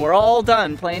when we're all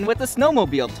done playing with the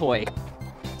snowmobile toy.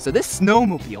 So this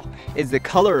snowmobile is the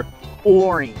color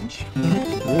orange.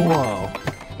 Whoa.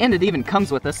 And it even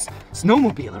comes with a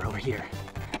snowmobiler over here.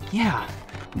 Yeah.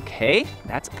 Okay,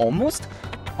 that's almost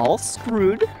all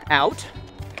screwed out.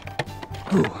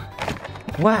 Ooh.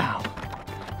 Wow.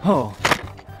 Oh,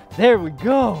 there we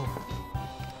go.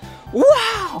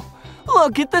 Wow!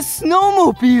 Look at the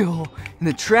snowmobile and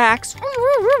the tracks.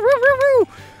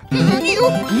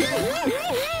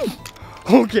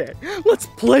 Okay, let's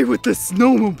play with the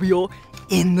snowmobile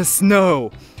in the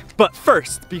snow. But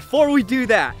first, before we do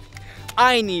that,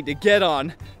 I need to get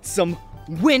on some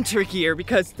winter gear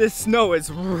because this snow is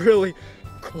really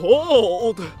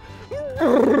cold.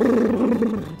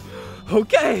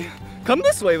 Okay, come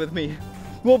this way with me.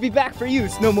 We'll be back for you,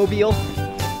 snowmobile.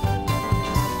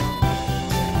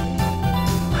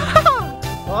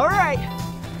 All right,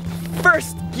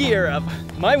 first gear of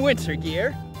my winter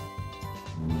gear,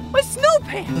 my snow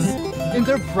pants, and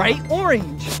they're bright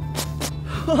orange.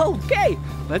 Okay,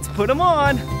 let's put them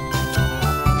on.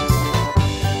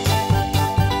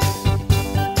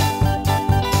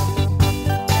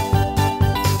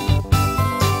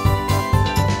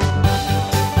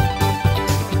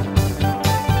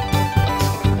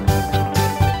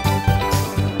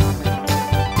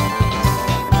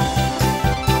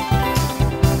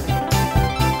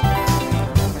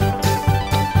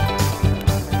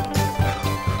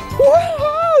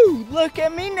 Look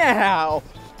at me now.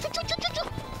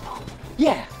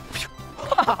 Yeah.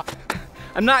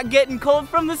 I'm not getting cold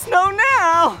from the snow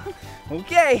now.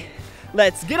 Okay,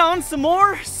 let's get on some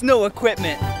more snow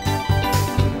equipment.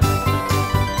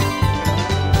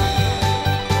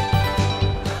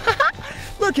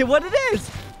 Look at what it is.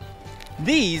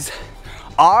 These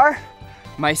are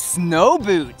my snow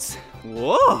boots.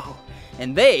 Whoa.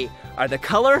 And they are the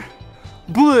color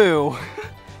blue.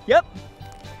 Yep,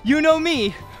 you know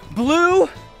me. Blue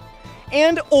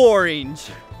and orange.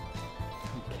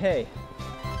 Okay.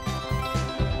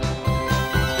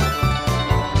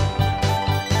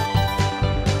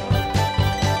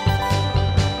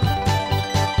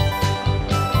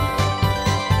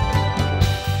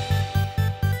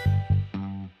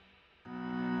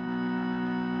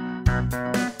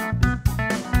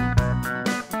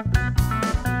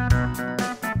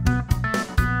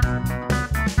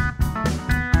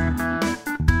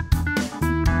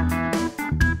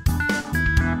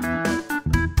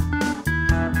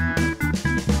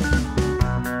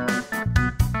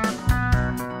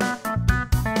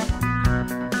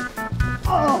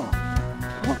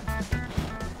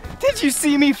 Did you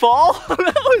see me fall?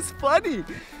 That was funny.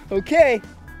 Okay,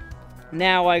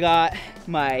 now I got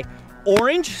my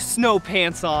orange snow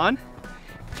pants on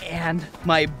and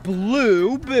my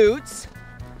blue boots.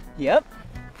 Yep.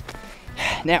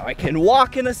 Now I can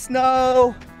walk in the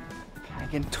snow. I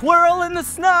can twirl in the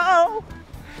snow.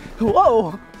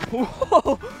 Whoa,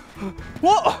 whoa,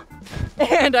 whoa.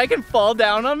 And I can fall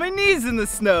down on my knees in the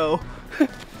snow.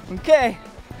 Okay,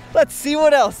 let's see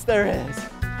what else there is.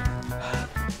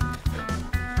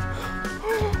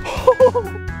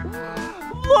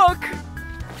 Look!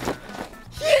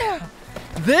 Yeah!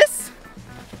 This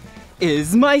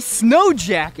is my snow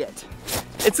jacket.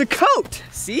 It's a coat,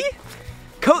 see?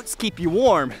 Coats keep you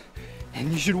warm,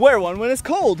 and you should wear one when it's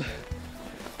cold.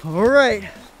 All right.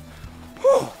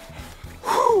 Whew.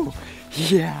 Whew.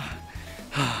 Yeah.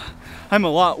 I'm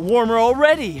a lot warmer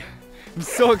already. I'm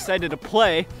so excited to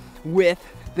play with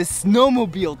the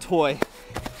snowmobile toy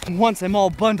once I'm all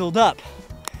bundled up.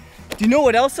 Do you know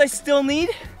what else I still need?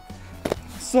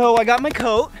 So I got my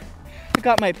coat, I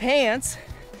got my pants,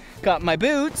 got my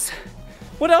boots.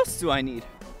 What else do I need?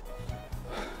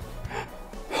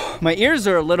 My ears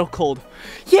are a little cold.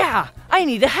 Yeah, I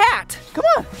need a hat. Come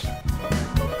on.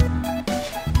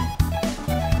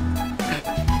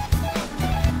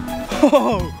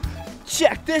 Oh,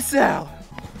 check this out.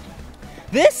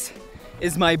 This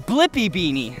is my Blippi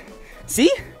beanie.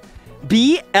 See?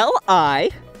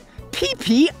 B-L-I-P-P-I.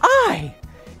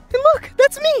 And look,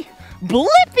 that's me,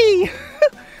 Blippi.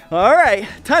 All right,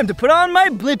 time to put on my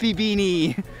Blippi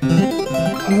beanie.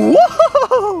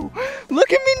 Whoa,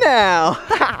 look at me now.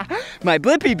 My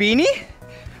Blippi beanie,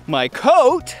 my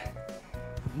coat,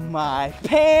 my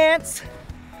pants,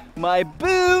 my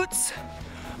boots.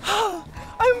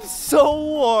 I'm so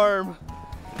warm.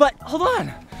 But hold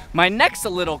on, my neck's a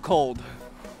little cold.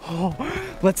 Oh,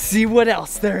 let's see what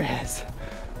else there is.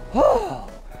 Oh,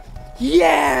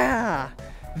 yeah!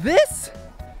 This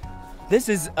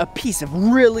is a piece of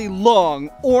really long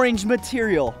orange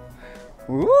material.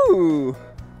 Ooh,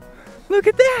 look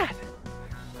at that.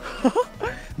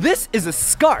 This is a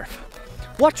scarf.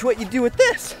 Watch what you do with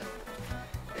this.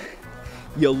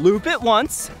 You loop it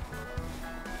once,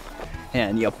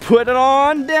 and you put it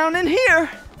on down in here.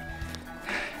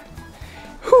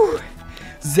 Whew.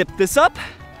 Zip this up.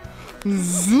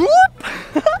 Zoop.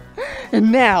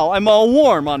 And now I'm all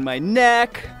warm on my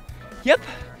neck. Yep,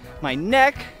 my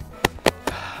neck,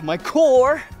 my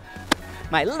core,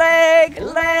 my legs,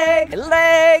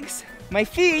 my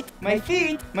feet.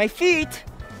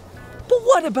 But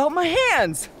what about my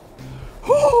hands?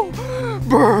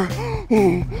 Brr.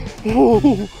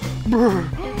 Brr.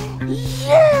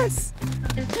 Yes!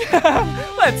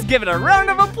 Let's give it a round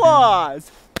of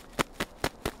applause.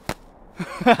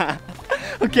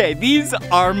 Okay, these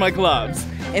are my gloves,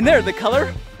 and they're the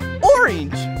color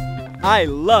orange. I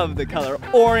love the color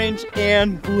orange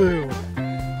and blue.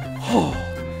 Oh,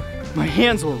 my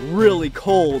hands were really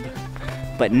cold,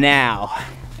 but now,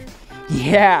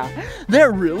 yeah,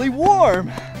 they're really warm.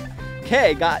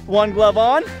 Okay, got one glove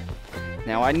on.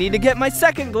 Now I need to get my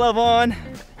second glove on.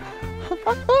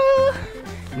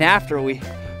 And after we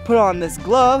put on this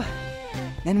glove,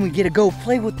 then we get to go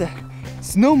play with the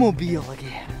snowmobile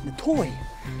again, the toy.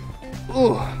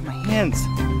 Oh, my hands.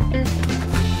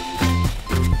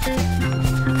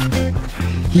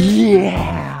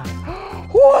 Yeah!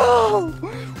 Whoa!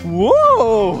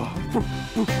 Whoa!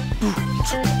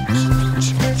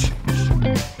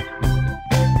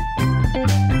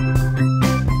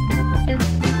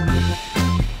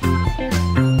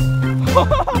 Whoa!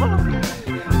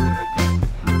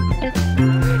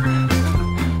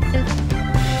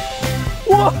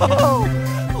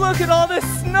 Look at all this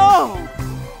snow!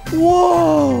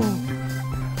 Whoa!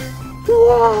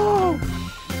 Whoa!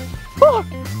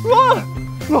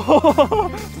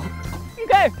 Whoa!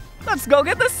 Okay, let's go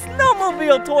get the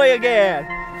snowmobile toy again!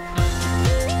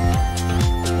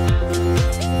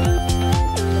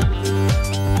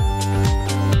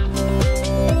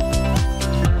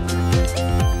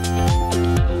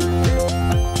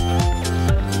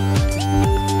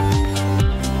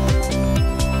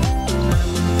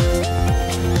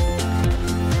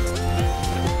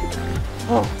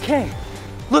 Okay,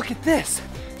 look at this.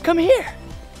 Come here.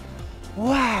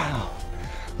 Wow.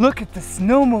 Look at the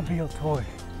snowmobile toy.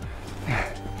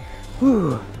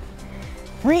 Whew.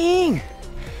 Ring.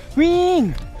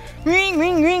 Ring. Ring,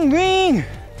 ring, ring, ring.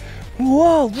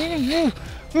 Whoa, ring, ring,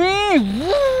 ring.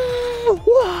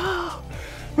 Whoa.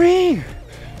 Ring.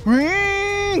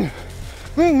 Ring.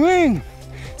 Ring, ring.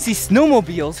 See,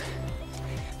 snowmobiles,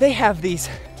 they have these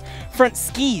front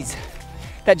skis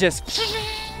that just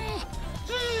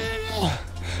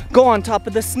go on top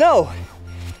of the snow.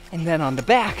 And then on the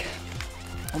back,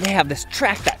 they have this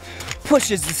track that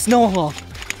pushes the snow along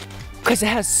because it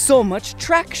has so much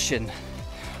traction.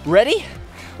 Ready?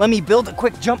 Let me build a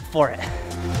quick jump for it.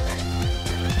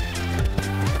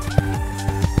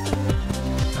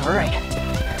 All right.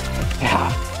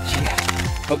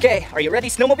 Yeah. Okay, are you ready,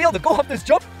 snowmobile, to go off this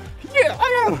jump? Yeah,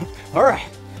 I am. All right,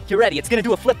 get ready. It's gonna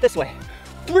do a flip this way.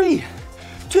 3,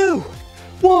 2,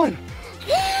 1.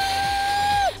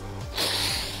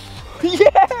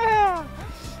 Yeah!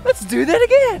 Let's do that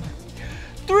again.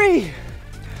 3,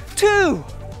 2,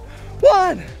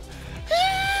 1.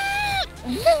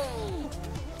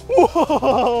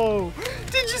 Whoa!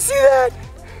 Did you see that?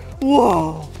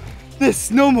 Whoa!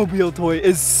 This snowmobile toy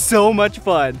is so much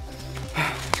fun.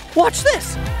 Watch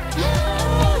this.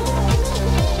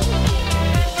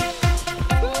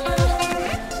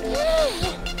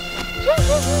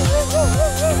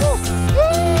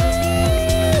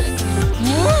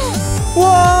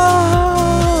 Whoa!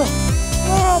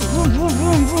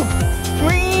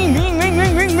 Ring, ring, ring,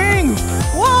 ring, ring, ring!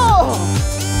 Whoa!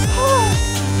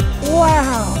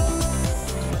 Wow!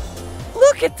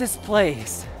 Look at this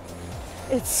place.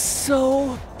 It's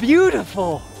so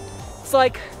beautiful. It's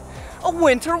like a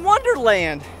winter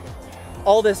wonderland.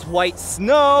 All this white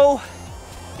snow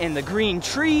and the green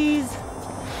trees.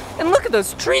 And look at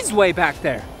those trees way back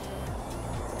there.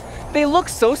 They look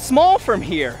so small from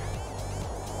here.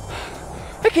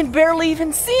 I can barely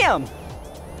even see them.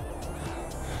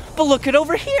 But look at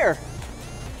over here.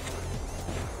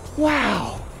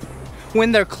 Wow.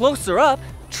 When they're closer up,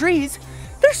 trees,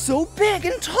 they're so big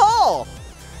and tall.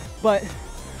 But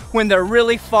when they're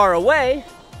really far away,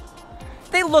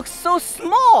 they look so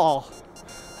small.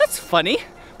 That's funny,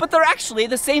 but they're actually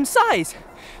the same size.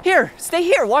 Here, stay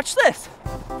here, watch this.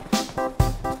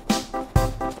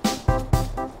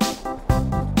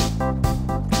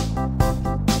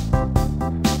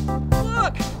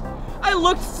 Look, I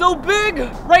looked so big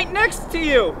right next to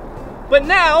you, but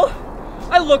now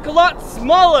I look a lot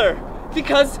smaller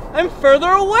because I'm further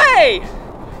away.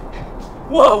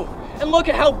 Whoa, And look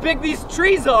at how big these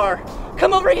trees are.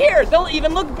 Come over here, they'll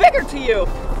even look bigger to you.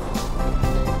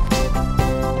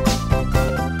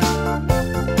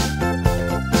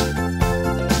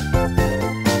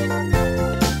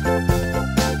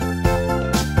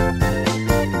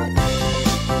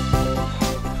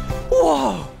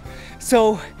 Whoa,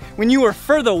 so when you were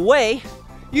further away,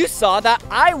 you saw that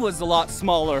I was a lot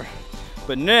smaller.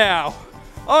 But now,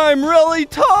 I'm really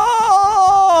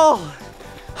tall!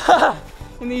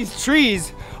 And these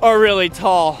trees are really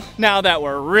tall now that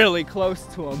we're really close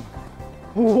to them.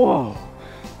 Whoa,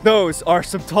 those are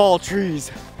some tall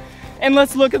trees. And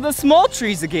let's look at the small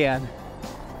trees again.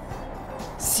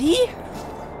 See?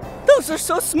 Those are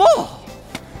so small.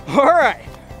 All right,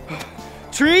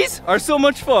 trees are so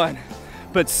much fun,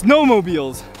 but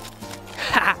snowmobiles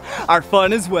are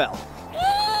fun as well.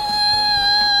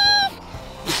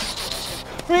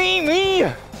 Me, me,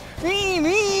 me,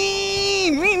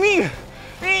 me, me, me.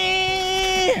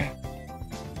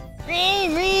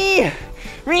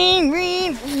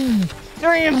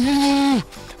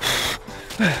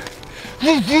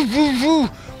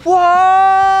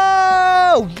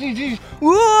 Whoa!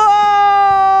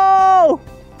 Whoa!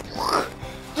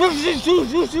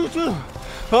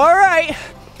 All right,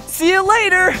 see you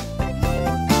later.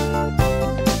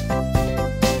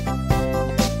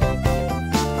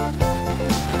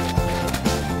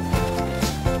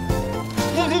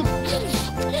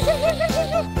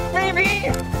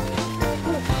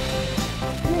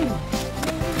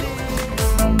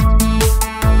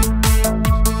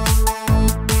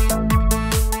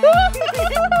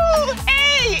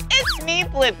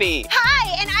 Blippi.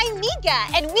 Hi, and I'm Meekah,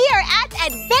 and we are at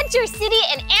Adventure City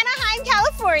in Anaheim,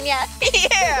 California.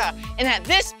 Yeah, and at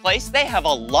this place, they have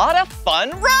a lot of fun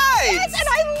rides. Yes, and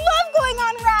I love going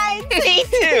on rides. Me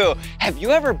too. Have you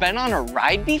ever been on a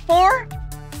ride before?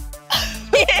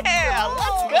 Yeah,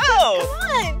 let's go.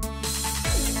 Come on.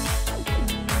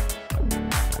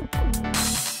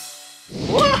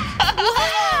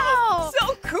 Wow. So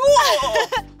cool.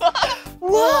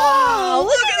 Whoa,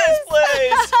 look at this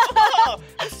place. Oh,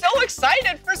 I'm so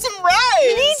excited for some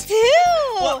rides. Me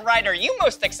too. What ride are you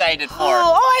most excited for? Oh,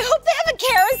 I hope they have a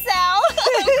carousel.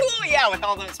 Oh, cool, yeah, with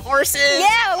all those horses.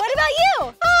 Yeah, what about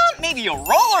you? Maybe a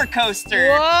roller coaster.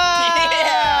 Whoa.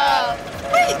 Yeah.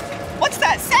 Wait, what's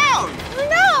that sound?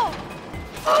 No.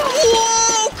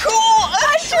 Whoa, cool,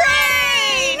 a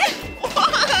train.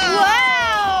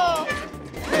 Wow.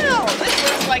 Wow, this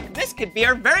looks like this could be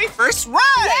our very first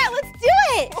ride. Yeah, let's do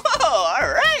it. Whoa,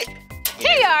 all right.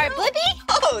 Here you are, Blippi.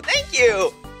 Oh, thank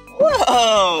you. Whoa.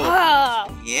 Oh.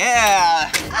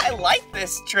 Yeah, I like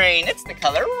this train. It's the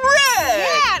color red.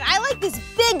 Yeah, and I like this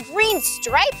big green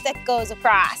stripe that goes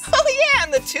across. Oh yeah,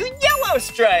 and the 2 yellow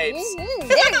stripes.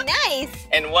 They're nice.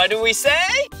 And what do we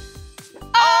say?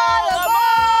 All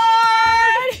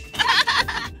aboard!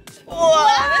 Whoa,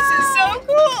 this is so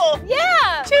cool.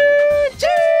 Yeah. Choo choo.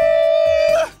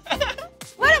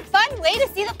 What a fun way to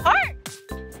see the park.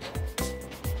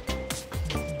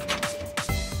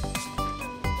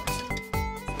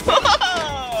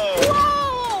 Whoa!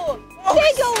 Whoa!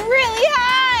 They go really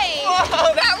high!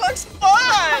 Whoa, that looks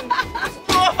fun!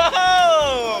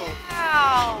 Whoa!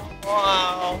 Wow!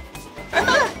 Wow!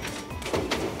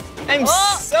 I'm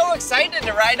so excited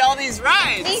to ride all these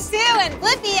rides! Me too, and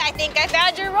Blippi, I think I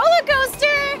found your roller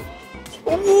coaster!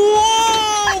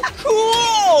 Whoa!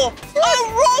 Cool! A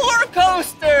roller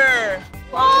coaster!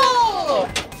 Whoa!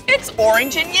 It's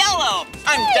orange and yellow.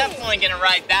 I'm definitely gonna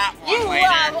ride that one You later.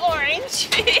 love orange.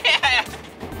 Yeah,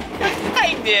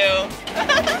 I do.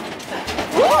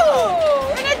 Whoa!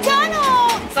 We're in a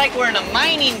tunnel! It's like we're in a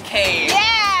mining cave.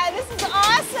 Yeah, this is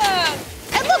awesome!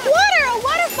 And look, water, a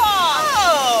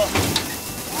waterfall!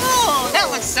 Oh, that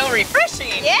looks so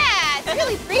refreshing. Yeah, it's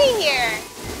really pretty here.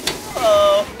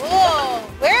 Whoa. Whoa,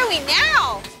 where are we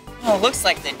now? Oh, looks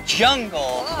like the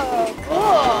jungle. Oh,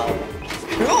 cool.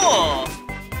 Cool.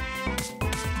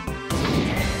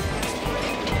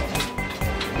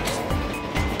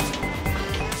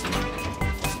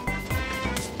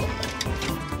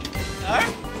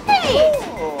 Hey,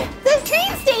 Ooh. the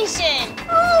train station.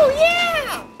 Oh,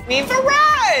 yeah. We've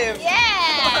arrived.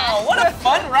 Yeah. Wow, what a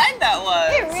fun ride that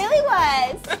was. It really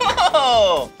was.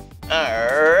 Oh, all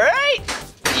right.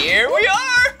 Here we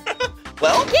are.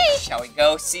 Well, shall we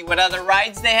go see what other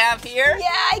rides they have here?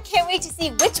 Yeah, I can't wait to see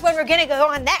which one we're gonna go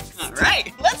on next. All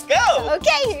right, let's go.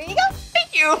 Okay, here you go.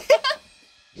 Thank you.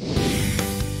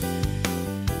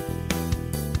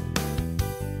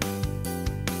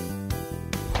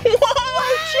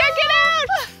 Whoa, check it out.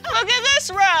 Look at this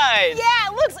ride. Yeah,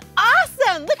 it looks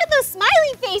awesome. Look at those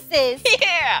smiley faces.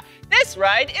 Yeah, this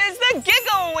ride is the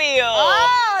Giggle Wheel.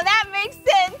 Oh, that makes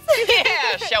sense.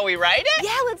 Yeah, shall we ride it?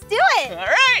 Yeah, let's do it. All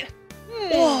right.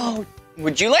 Whoa,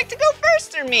 would you like to go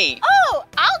first or me? Oh,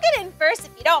 I'll get in first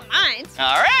if you don't mind.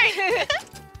 All right.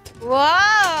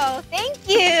 Whoa, thank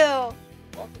you.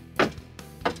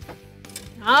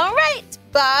 All right,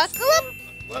 buckle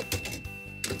up.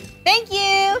 Thank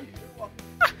you.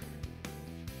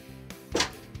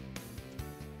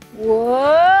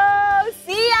 Whoa,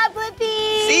 see ya,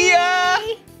 Blippi. See ya.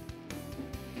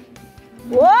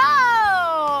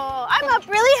 Whoa, I'm up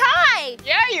really high.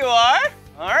 Yeah, you are.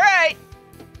 All right.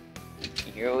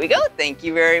 Here we go. Thank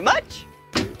you very much.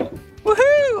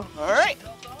 Woohoo. All right.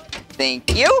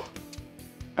 Thank you.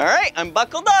 All right, I'm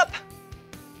buckled up.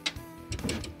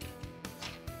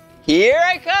 Here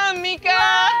I come, Meekah.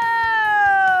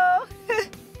 Whoa.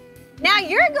 Now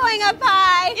you're going up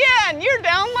high. Yeah, and you're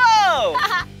down low.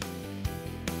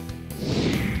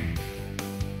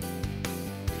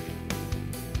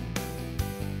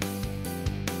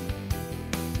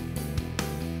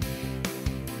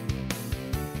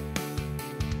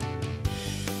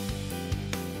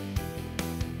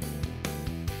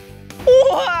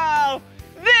 Wow,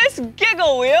 this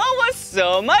giggle wheel was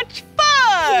so much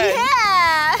fun. Yeah.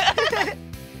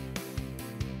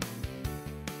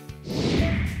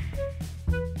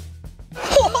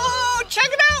 Whoa, check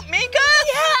it out, Meekah.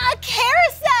 Yeah, a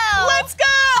carousel. Let's go.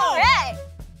 All right.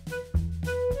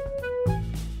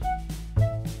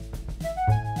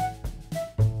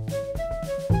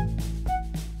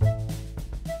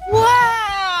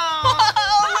 Wow,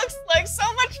 looks like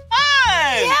so much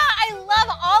fun. Yeah, I love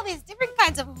all these different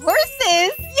kinds of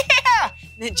horses. Yeah,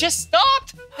 and it just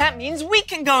stopped. That means we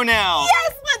can go now.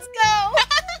 Yes, let's go.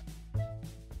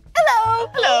 Hello.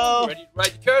 Hello. Ready to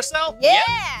ride the carousel?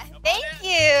 Yeah, thank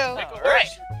you. All right.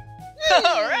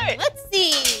 All right. Let's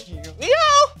see. Here we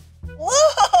go.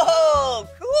 Whoa,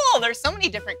 cool. There's so many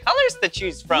different colors to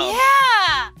choose from.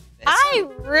 Yeah, I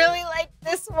really like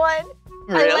this one.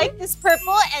 Really? I like this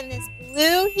purple and this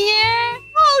blue here.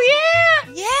 Oh,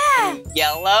 yeah. Yeah.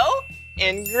 Yellow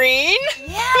and green.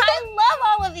 Yeah, I love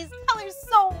all of these colors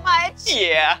so much.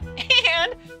 Yeah,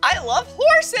 and I love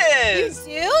horses.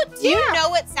 You do? Do you know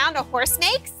what sound a horse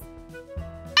makes?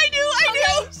 I do.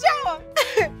 Show 'em.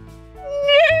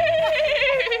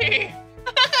 Nay.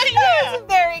 That was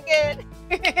very good.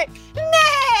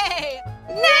 Nay!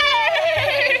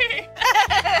 Nay!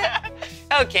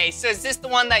 Okay, so is this the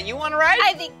one that you want to ride?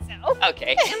 I think so.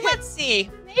 Okay, and let's see.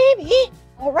 Maybe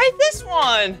I'll ride this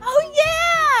one. Oh,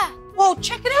 yeah! Whoa,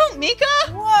 check it out,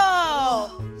 Meekah.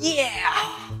 Whoa!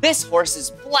 Yeah, this horse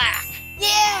is black.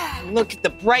 Yeah! Look at the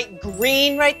bright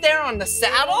green right there on the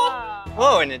saddle. Wow.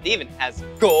 Whoa, and it even has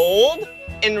gold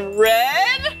and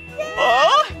red.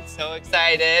 Oh, I'm so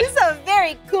excited. This is a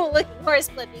very cool looking horse,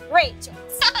 Blippi. Great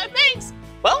choice. Thanks.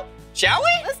 Well, shall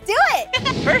we? Let's do it.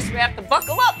 First, we have to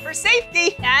buckle up for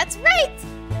safety. That's right.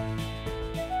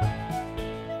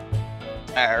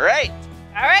 All right.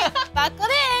 All right, buckled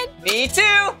in. Me too.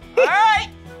 All right.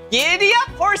 Giddy up,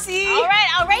 horsey. All right,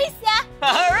 I'll race ya.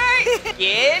 All right.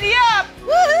 Giddy up.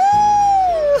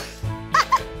 Woohoo!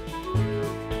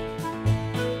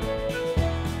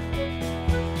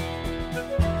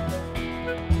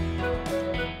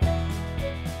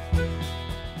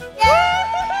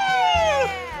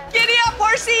 Giddy up,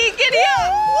 horsey. Giddy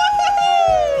up.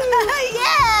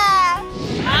 Yeah!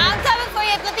 I'm coming for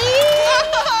you, Blippi.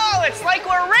 Oh, it's like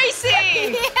we're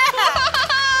racing. Yeah!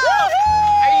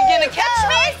 Are you gonna catch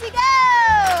me? Horsey, go!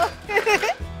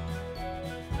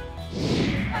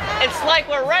 It's like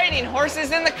we're riding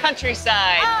horses in the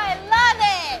countryside. Oh, I love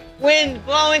it! Wind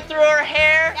blowing through our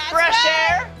hair, That's fresh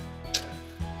right. air.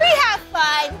 We have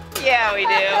fun. Yeah, we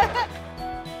do.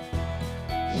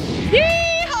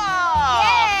 Yeehaw!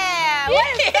 Yeah! What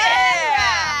a Yeah!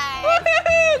 fun ride.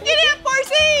 Woohoo! Giddy up,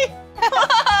 horsey!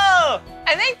 Whoa!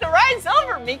 I think the ride's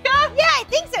over, Meekah. Yeah, I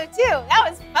think so too. That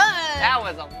was fun. That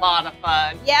was a lot of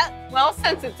fun. Yep. Well,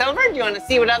 since it's over, do you want to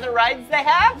see what other rides they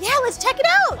have? Yeah, let's check it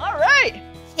out. All right.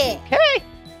 Okay. Okay.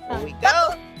 Here we go.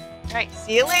 All right,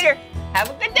 see you later. Have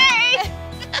a good day.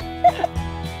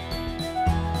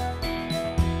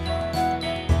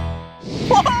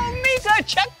 Whoa, Meekah,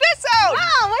 check this out.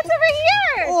 Wow, what's over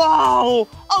here? Wow,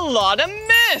 a lot of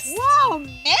mist. Whoa,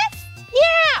 mist?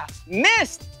 Yeah,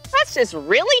 mist. That's just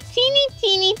really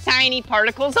teeny tiny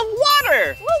particles of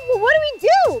water. Whoa, what do we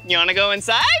do? You want to go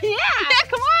inside? Yeah. Yeah,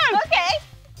 come on. Okay.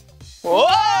 Whoa.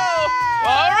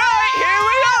 All right, here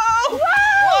we go.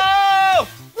 Whoa.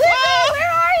 Whoa. Blippi,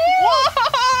 where are you?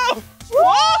 Whoa.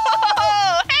 Whoa.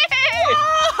 Hey.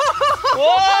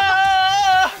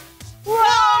 Whoa.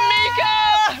 Whoa,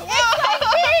 Meekah. It's like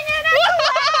being in a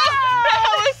cloud. That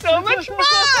was so much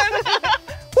fun.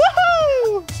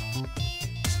 Woohoo.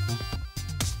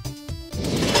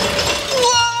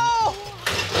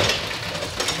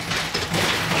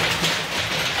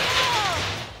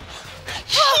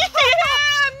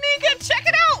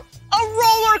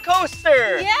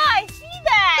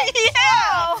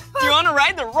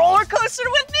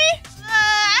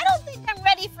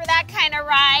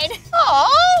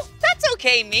 Oh, that's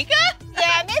okay, Meekah.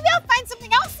 Yeah, maybe I'll find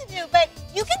something else to do, but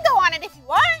you can go on it if you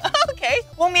want. Okay,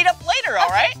 we'll meet up later, all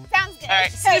right? Sounds good. All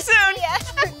right, see you soon. Yeah.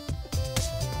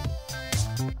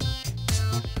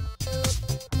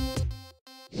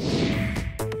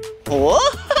 Whoa,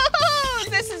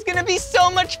 this is gonna be so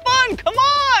much fun, come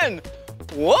on.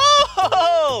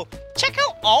 Whoa, check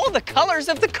out all the colors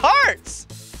of the carts.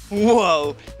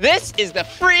 Whoa, this is the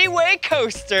freeway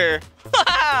coaster.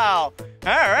 Wow,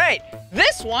 all right,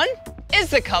 this one is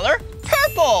the color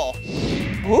purple.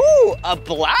 Ooh, a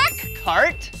black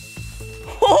cart.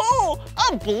 Oh,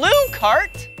 a blue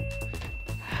cart,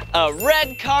 a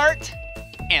red cart,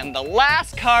 and the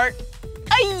last cart,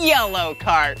 a yellow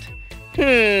cart.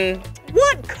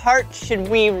 What cart should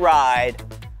we ride?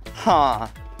 Huh.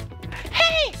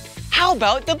 Hey, how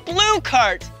about the blue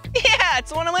cart? Yeah,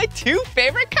 it's one of my 2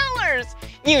 favorite colors.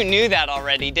 You knew that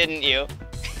already, didn't you?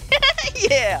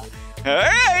 Yeah. All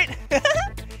right.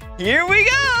 Here we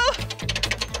go.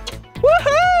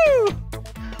 Woohoo!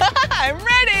 I'm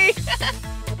ready.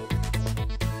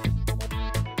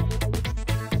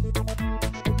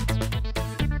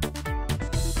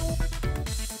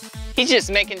 He's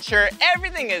just making sure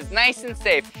everything is nice and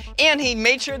safe. And he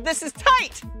made sure this is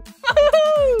tight.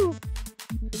 Woohoo!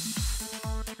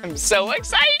 I'm so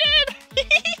excited.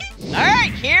 All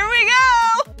right, here we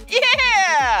go.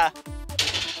 Yeah!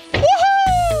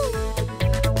 Woohoo!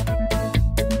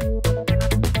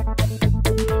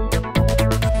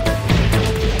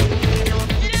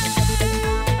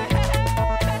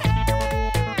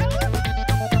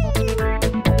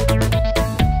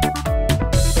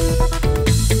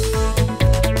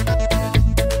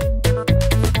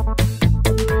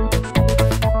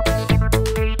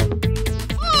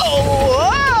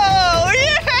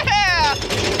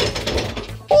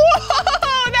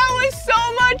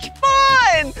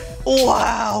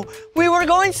 Wow, we were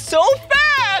going so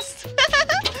fast!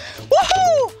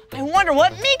 Woohoo! I wonder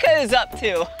what Meekah is up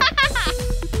to.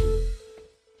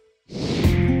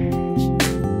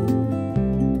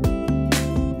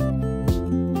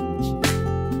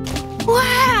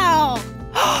 Wow!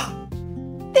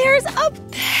 There's a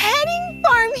petting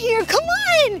farm here. Come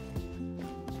on!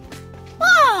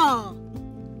 Oh,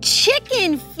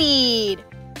 chicken feed.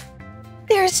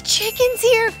 There's chickens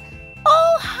here.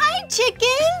 Oh, hi,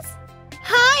 chickens.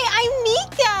 Hi, I'm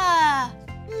Meekah.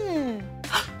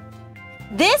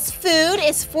 This food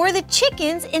is for the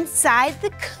chickens inside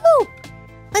the coop.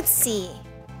 Let's see.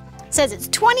 It says it's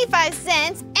 25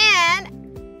 cents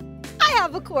and I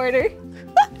have a quarter.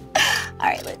 All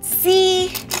right, let's see.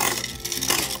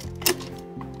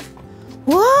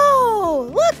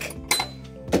 Whoa, look.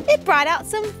 It brought out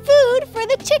some food for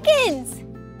the chickens.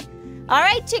 All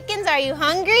right, chickens, are you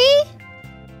hungry?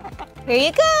 Here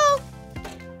you go.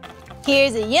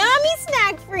 Here's a yummy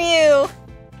snack for you.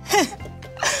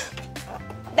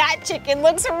 That chicken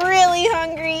looks really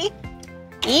hungry.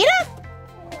 Eat up.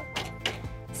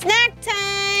 Snack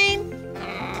time.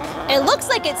 It looks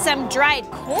like it's some dried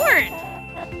corn.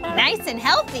 Nice and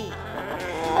healthy.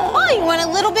 Oh, you want a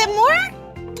little bit more?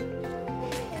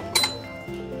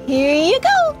 Here you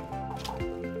go.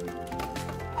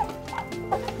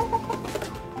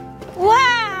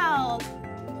 Wow.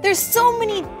 There's so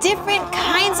many different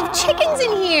kinds of chickens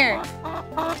in here.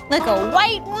 Like a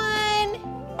white one.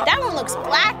 That one looks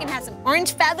black and has some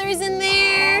orange feathers in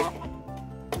there.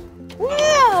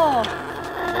 Wow.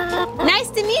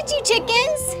 Nice to meet you,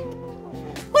 chickens.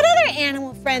 What other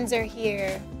animal friends are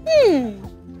here?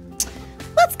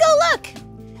 Let's go look.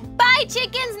 Bye,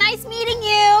 chickens. Nice meeting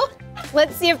you.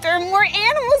 Let's see if there are more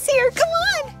animals here. Come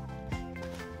on.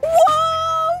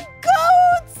 Whoa,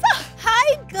 goats.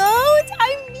 Hi, goats.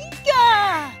 I'm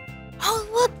Meekah. Oh,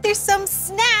 look, there's some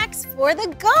snacks for the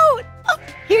goat. Oh,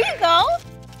 here you go.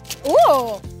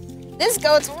 Ooh, this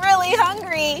goat's really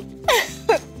hungry.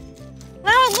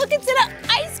 Oh, look, it's in an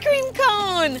ice cream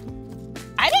cone.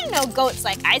 I didn't know goats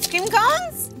like ice cream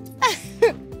cones.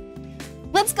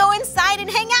 Let's go inside and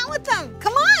hang out with them.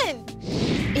 Come on.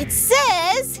 It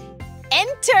says,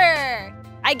 enter.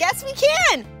 I guess we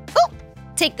can. Oh,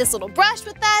 take this little brush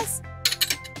with us.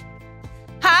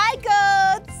 Hi,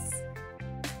 goats.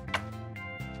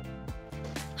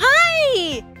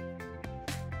 Hi.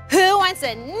 Who wants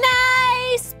a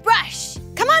nice brush?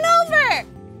 Come on over.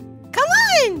 Come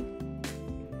on.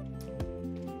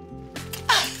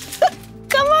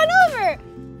 Come on over.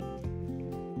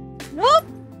 Nope.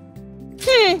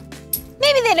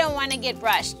 Maybe they don't want to get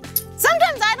brushed.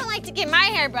 Sometimes I don't like to get my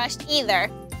hair brushed either.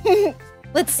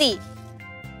 Let's see.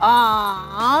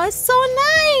 Aw, it's so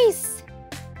nice.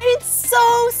 And it's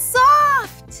so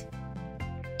soft.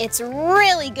 It's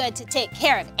really good to take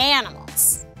care of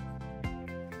animals.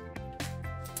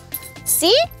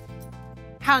 see?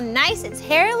 How nice its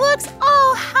hair looks.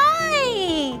 Oh,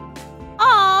 hi.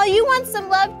 Oh, you want some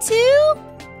love too?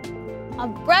 I'll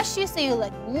brush you so you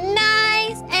look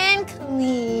nice and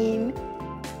clean.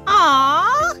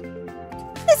 Aw,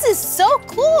 this is so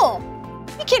cool.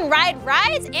 We can ride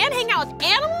rides and hang out with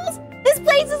animals. This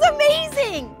place is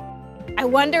amazing. I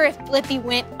wonder if Blippi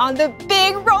went on the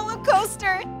big roller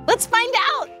coaster. Let's find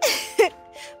out.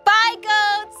 Bye,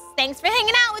 goats. Thanks for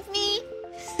hanging out with me.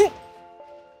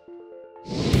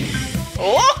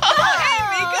 Whoa! Hey,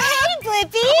 Meekah! Hey,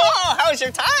 Blippi! Oh, how was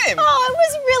your time? Oh, it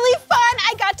was really fun.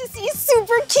 I got to see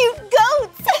super cute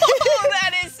goats. Oh,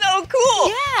 that is so cool.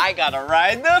 Yeah. I got to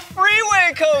ride the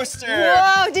freeway coaster.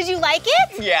 Whoa, did you like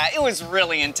it? Yeah, it was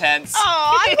really intense.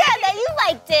 Oh, I'm glad that you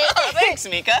liked it. Oh, thanks,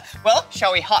 Meekah. Well,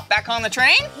 shall we hop back on the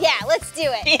train? Yeah, let's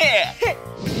do it. Yeah.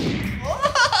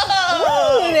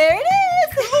 Whoa, there it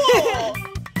is. Cool.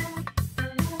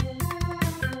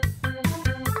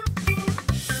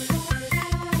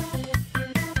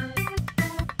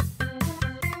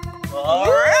 All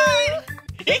right.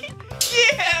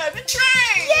 Yeah, the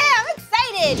train. Yeah, I'm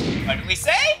excited. What did we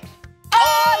say?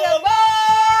 All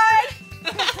aboard!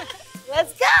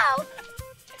 Let's go.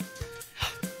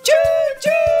 Choo-choo!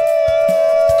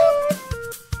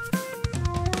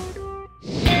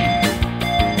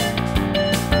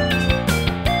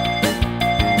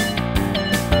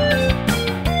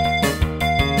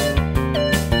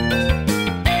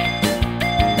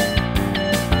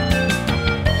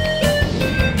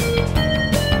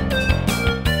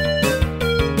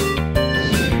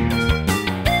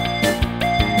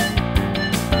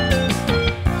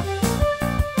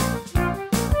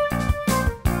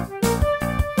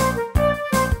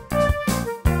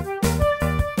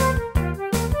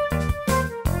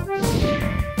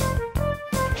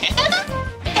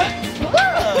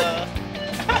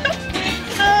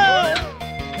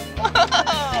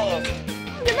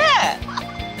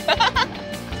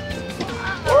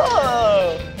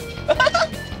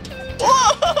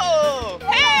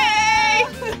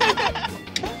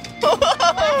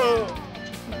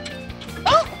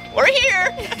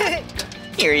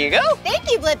 Here you go. Thank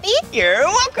you, Blippi. You're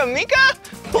welcome, Meekah.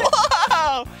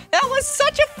 Whoa, that was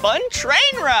such a fun train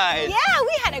ride. Yeah,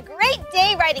 we had a great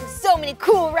day riding so many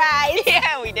cool rides.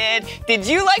 Yeah, we did. Did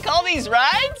you like all these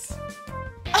rides?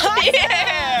 Awesome.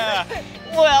 Yeah.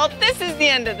 Well, this is the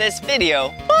end of this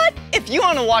video. But if you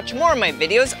want to watch more of my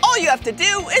videos, all you have to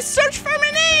do is search for my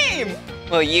name.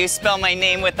 Will you spell my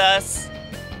name with us?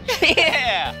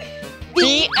 Yeah.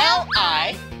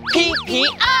 B-L-I-P-P-I.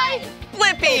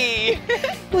 Blippi.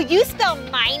 Will you spell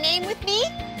my name with me?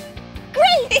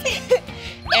 Great.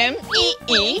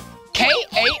 M-E-E-K-A-H.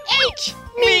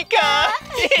 Meekah.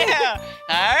 Yeah.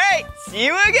 All right. See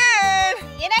you again.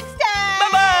 See you next time.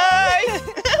 Bye-bye.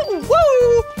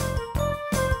 Woo.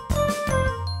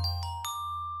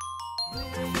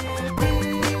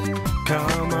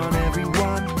 Come on,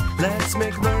 everyone, let's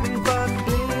make learning fun.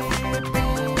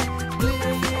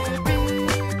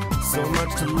 So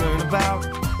much to learn about,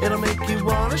 it'll make you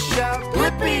want to shout,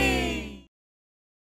 Blippi!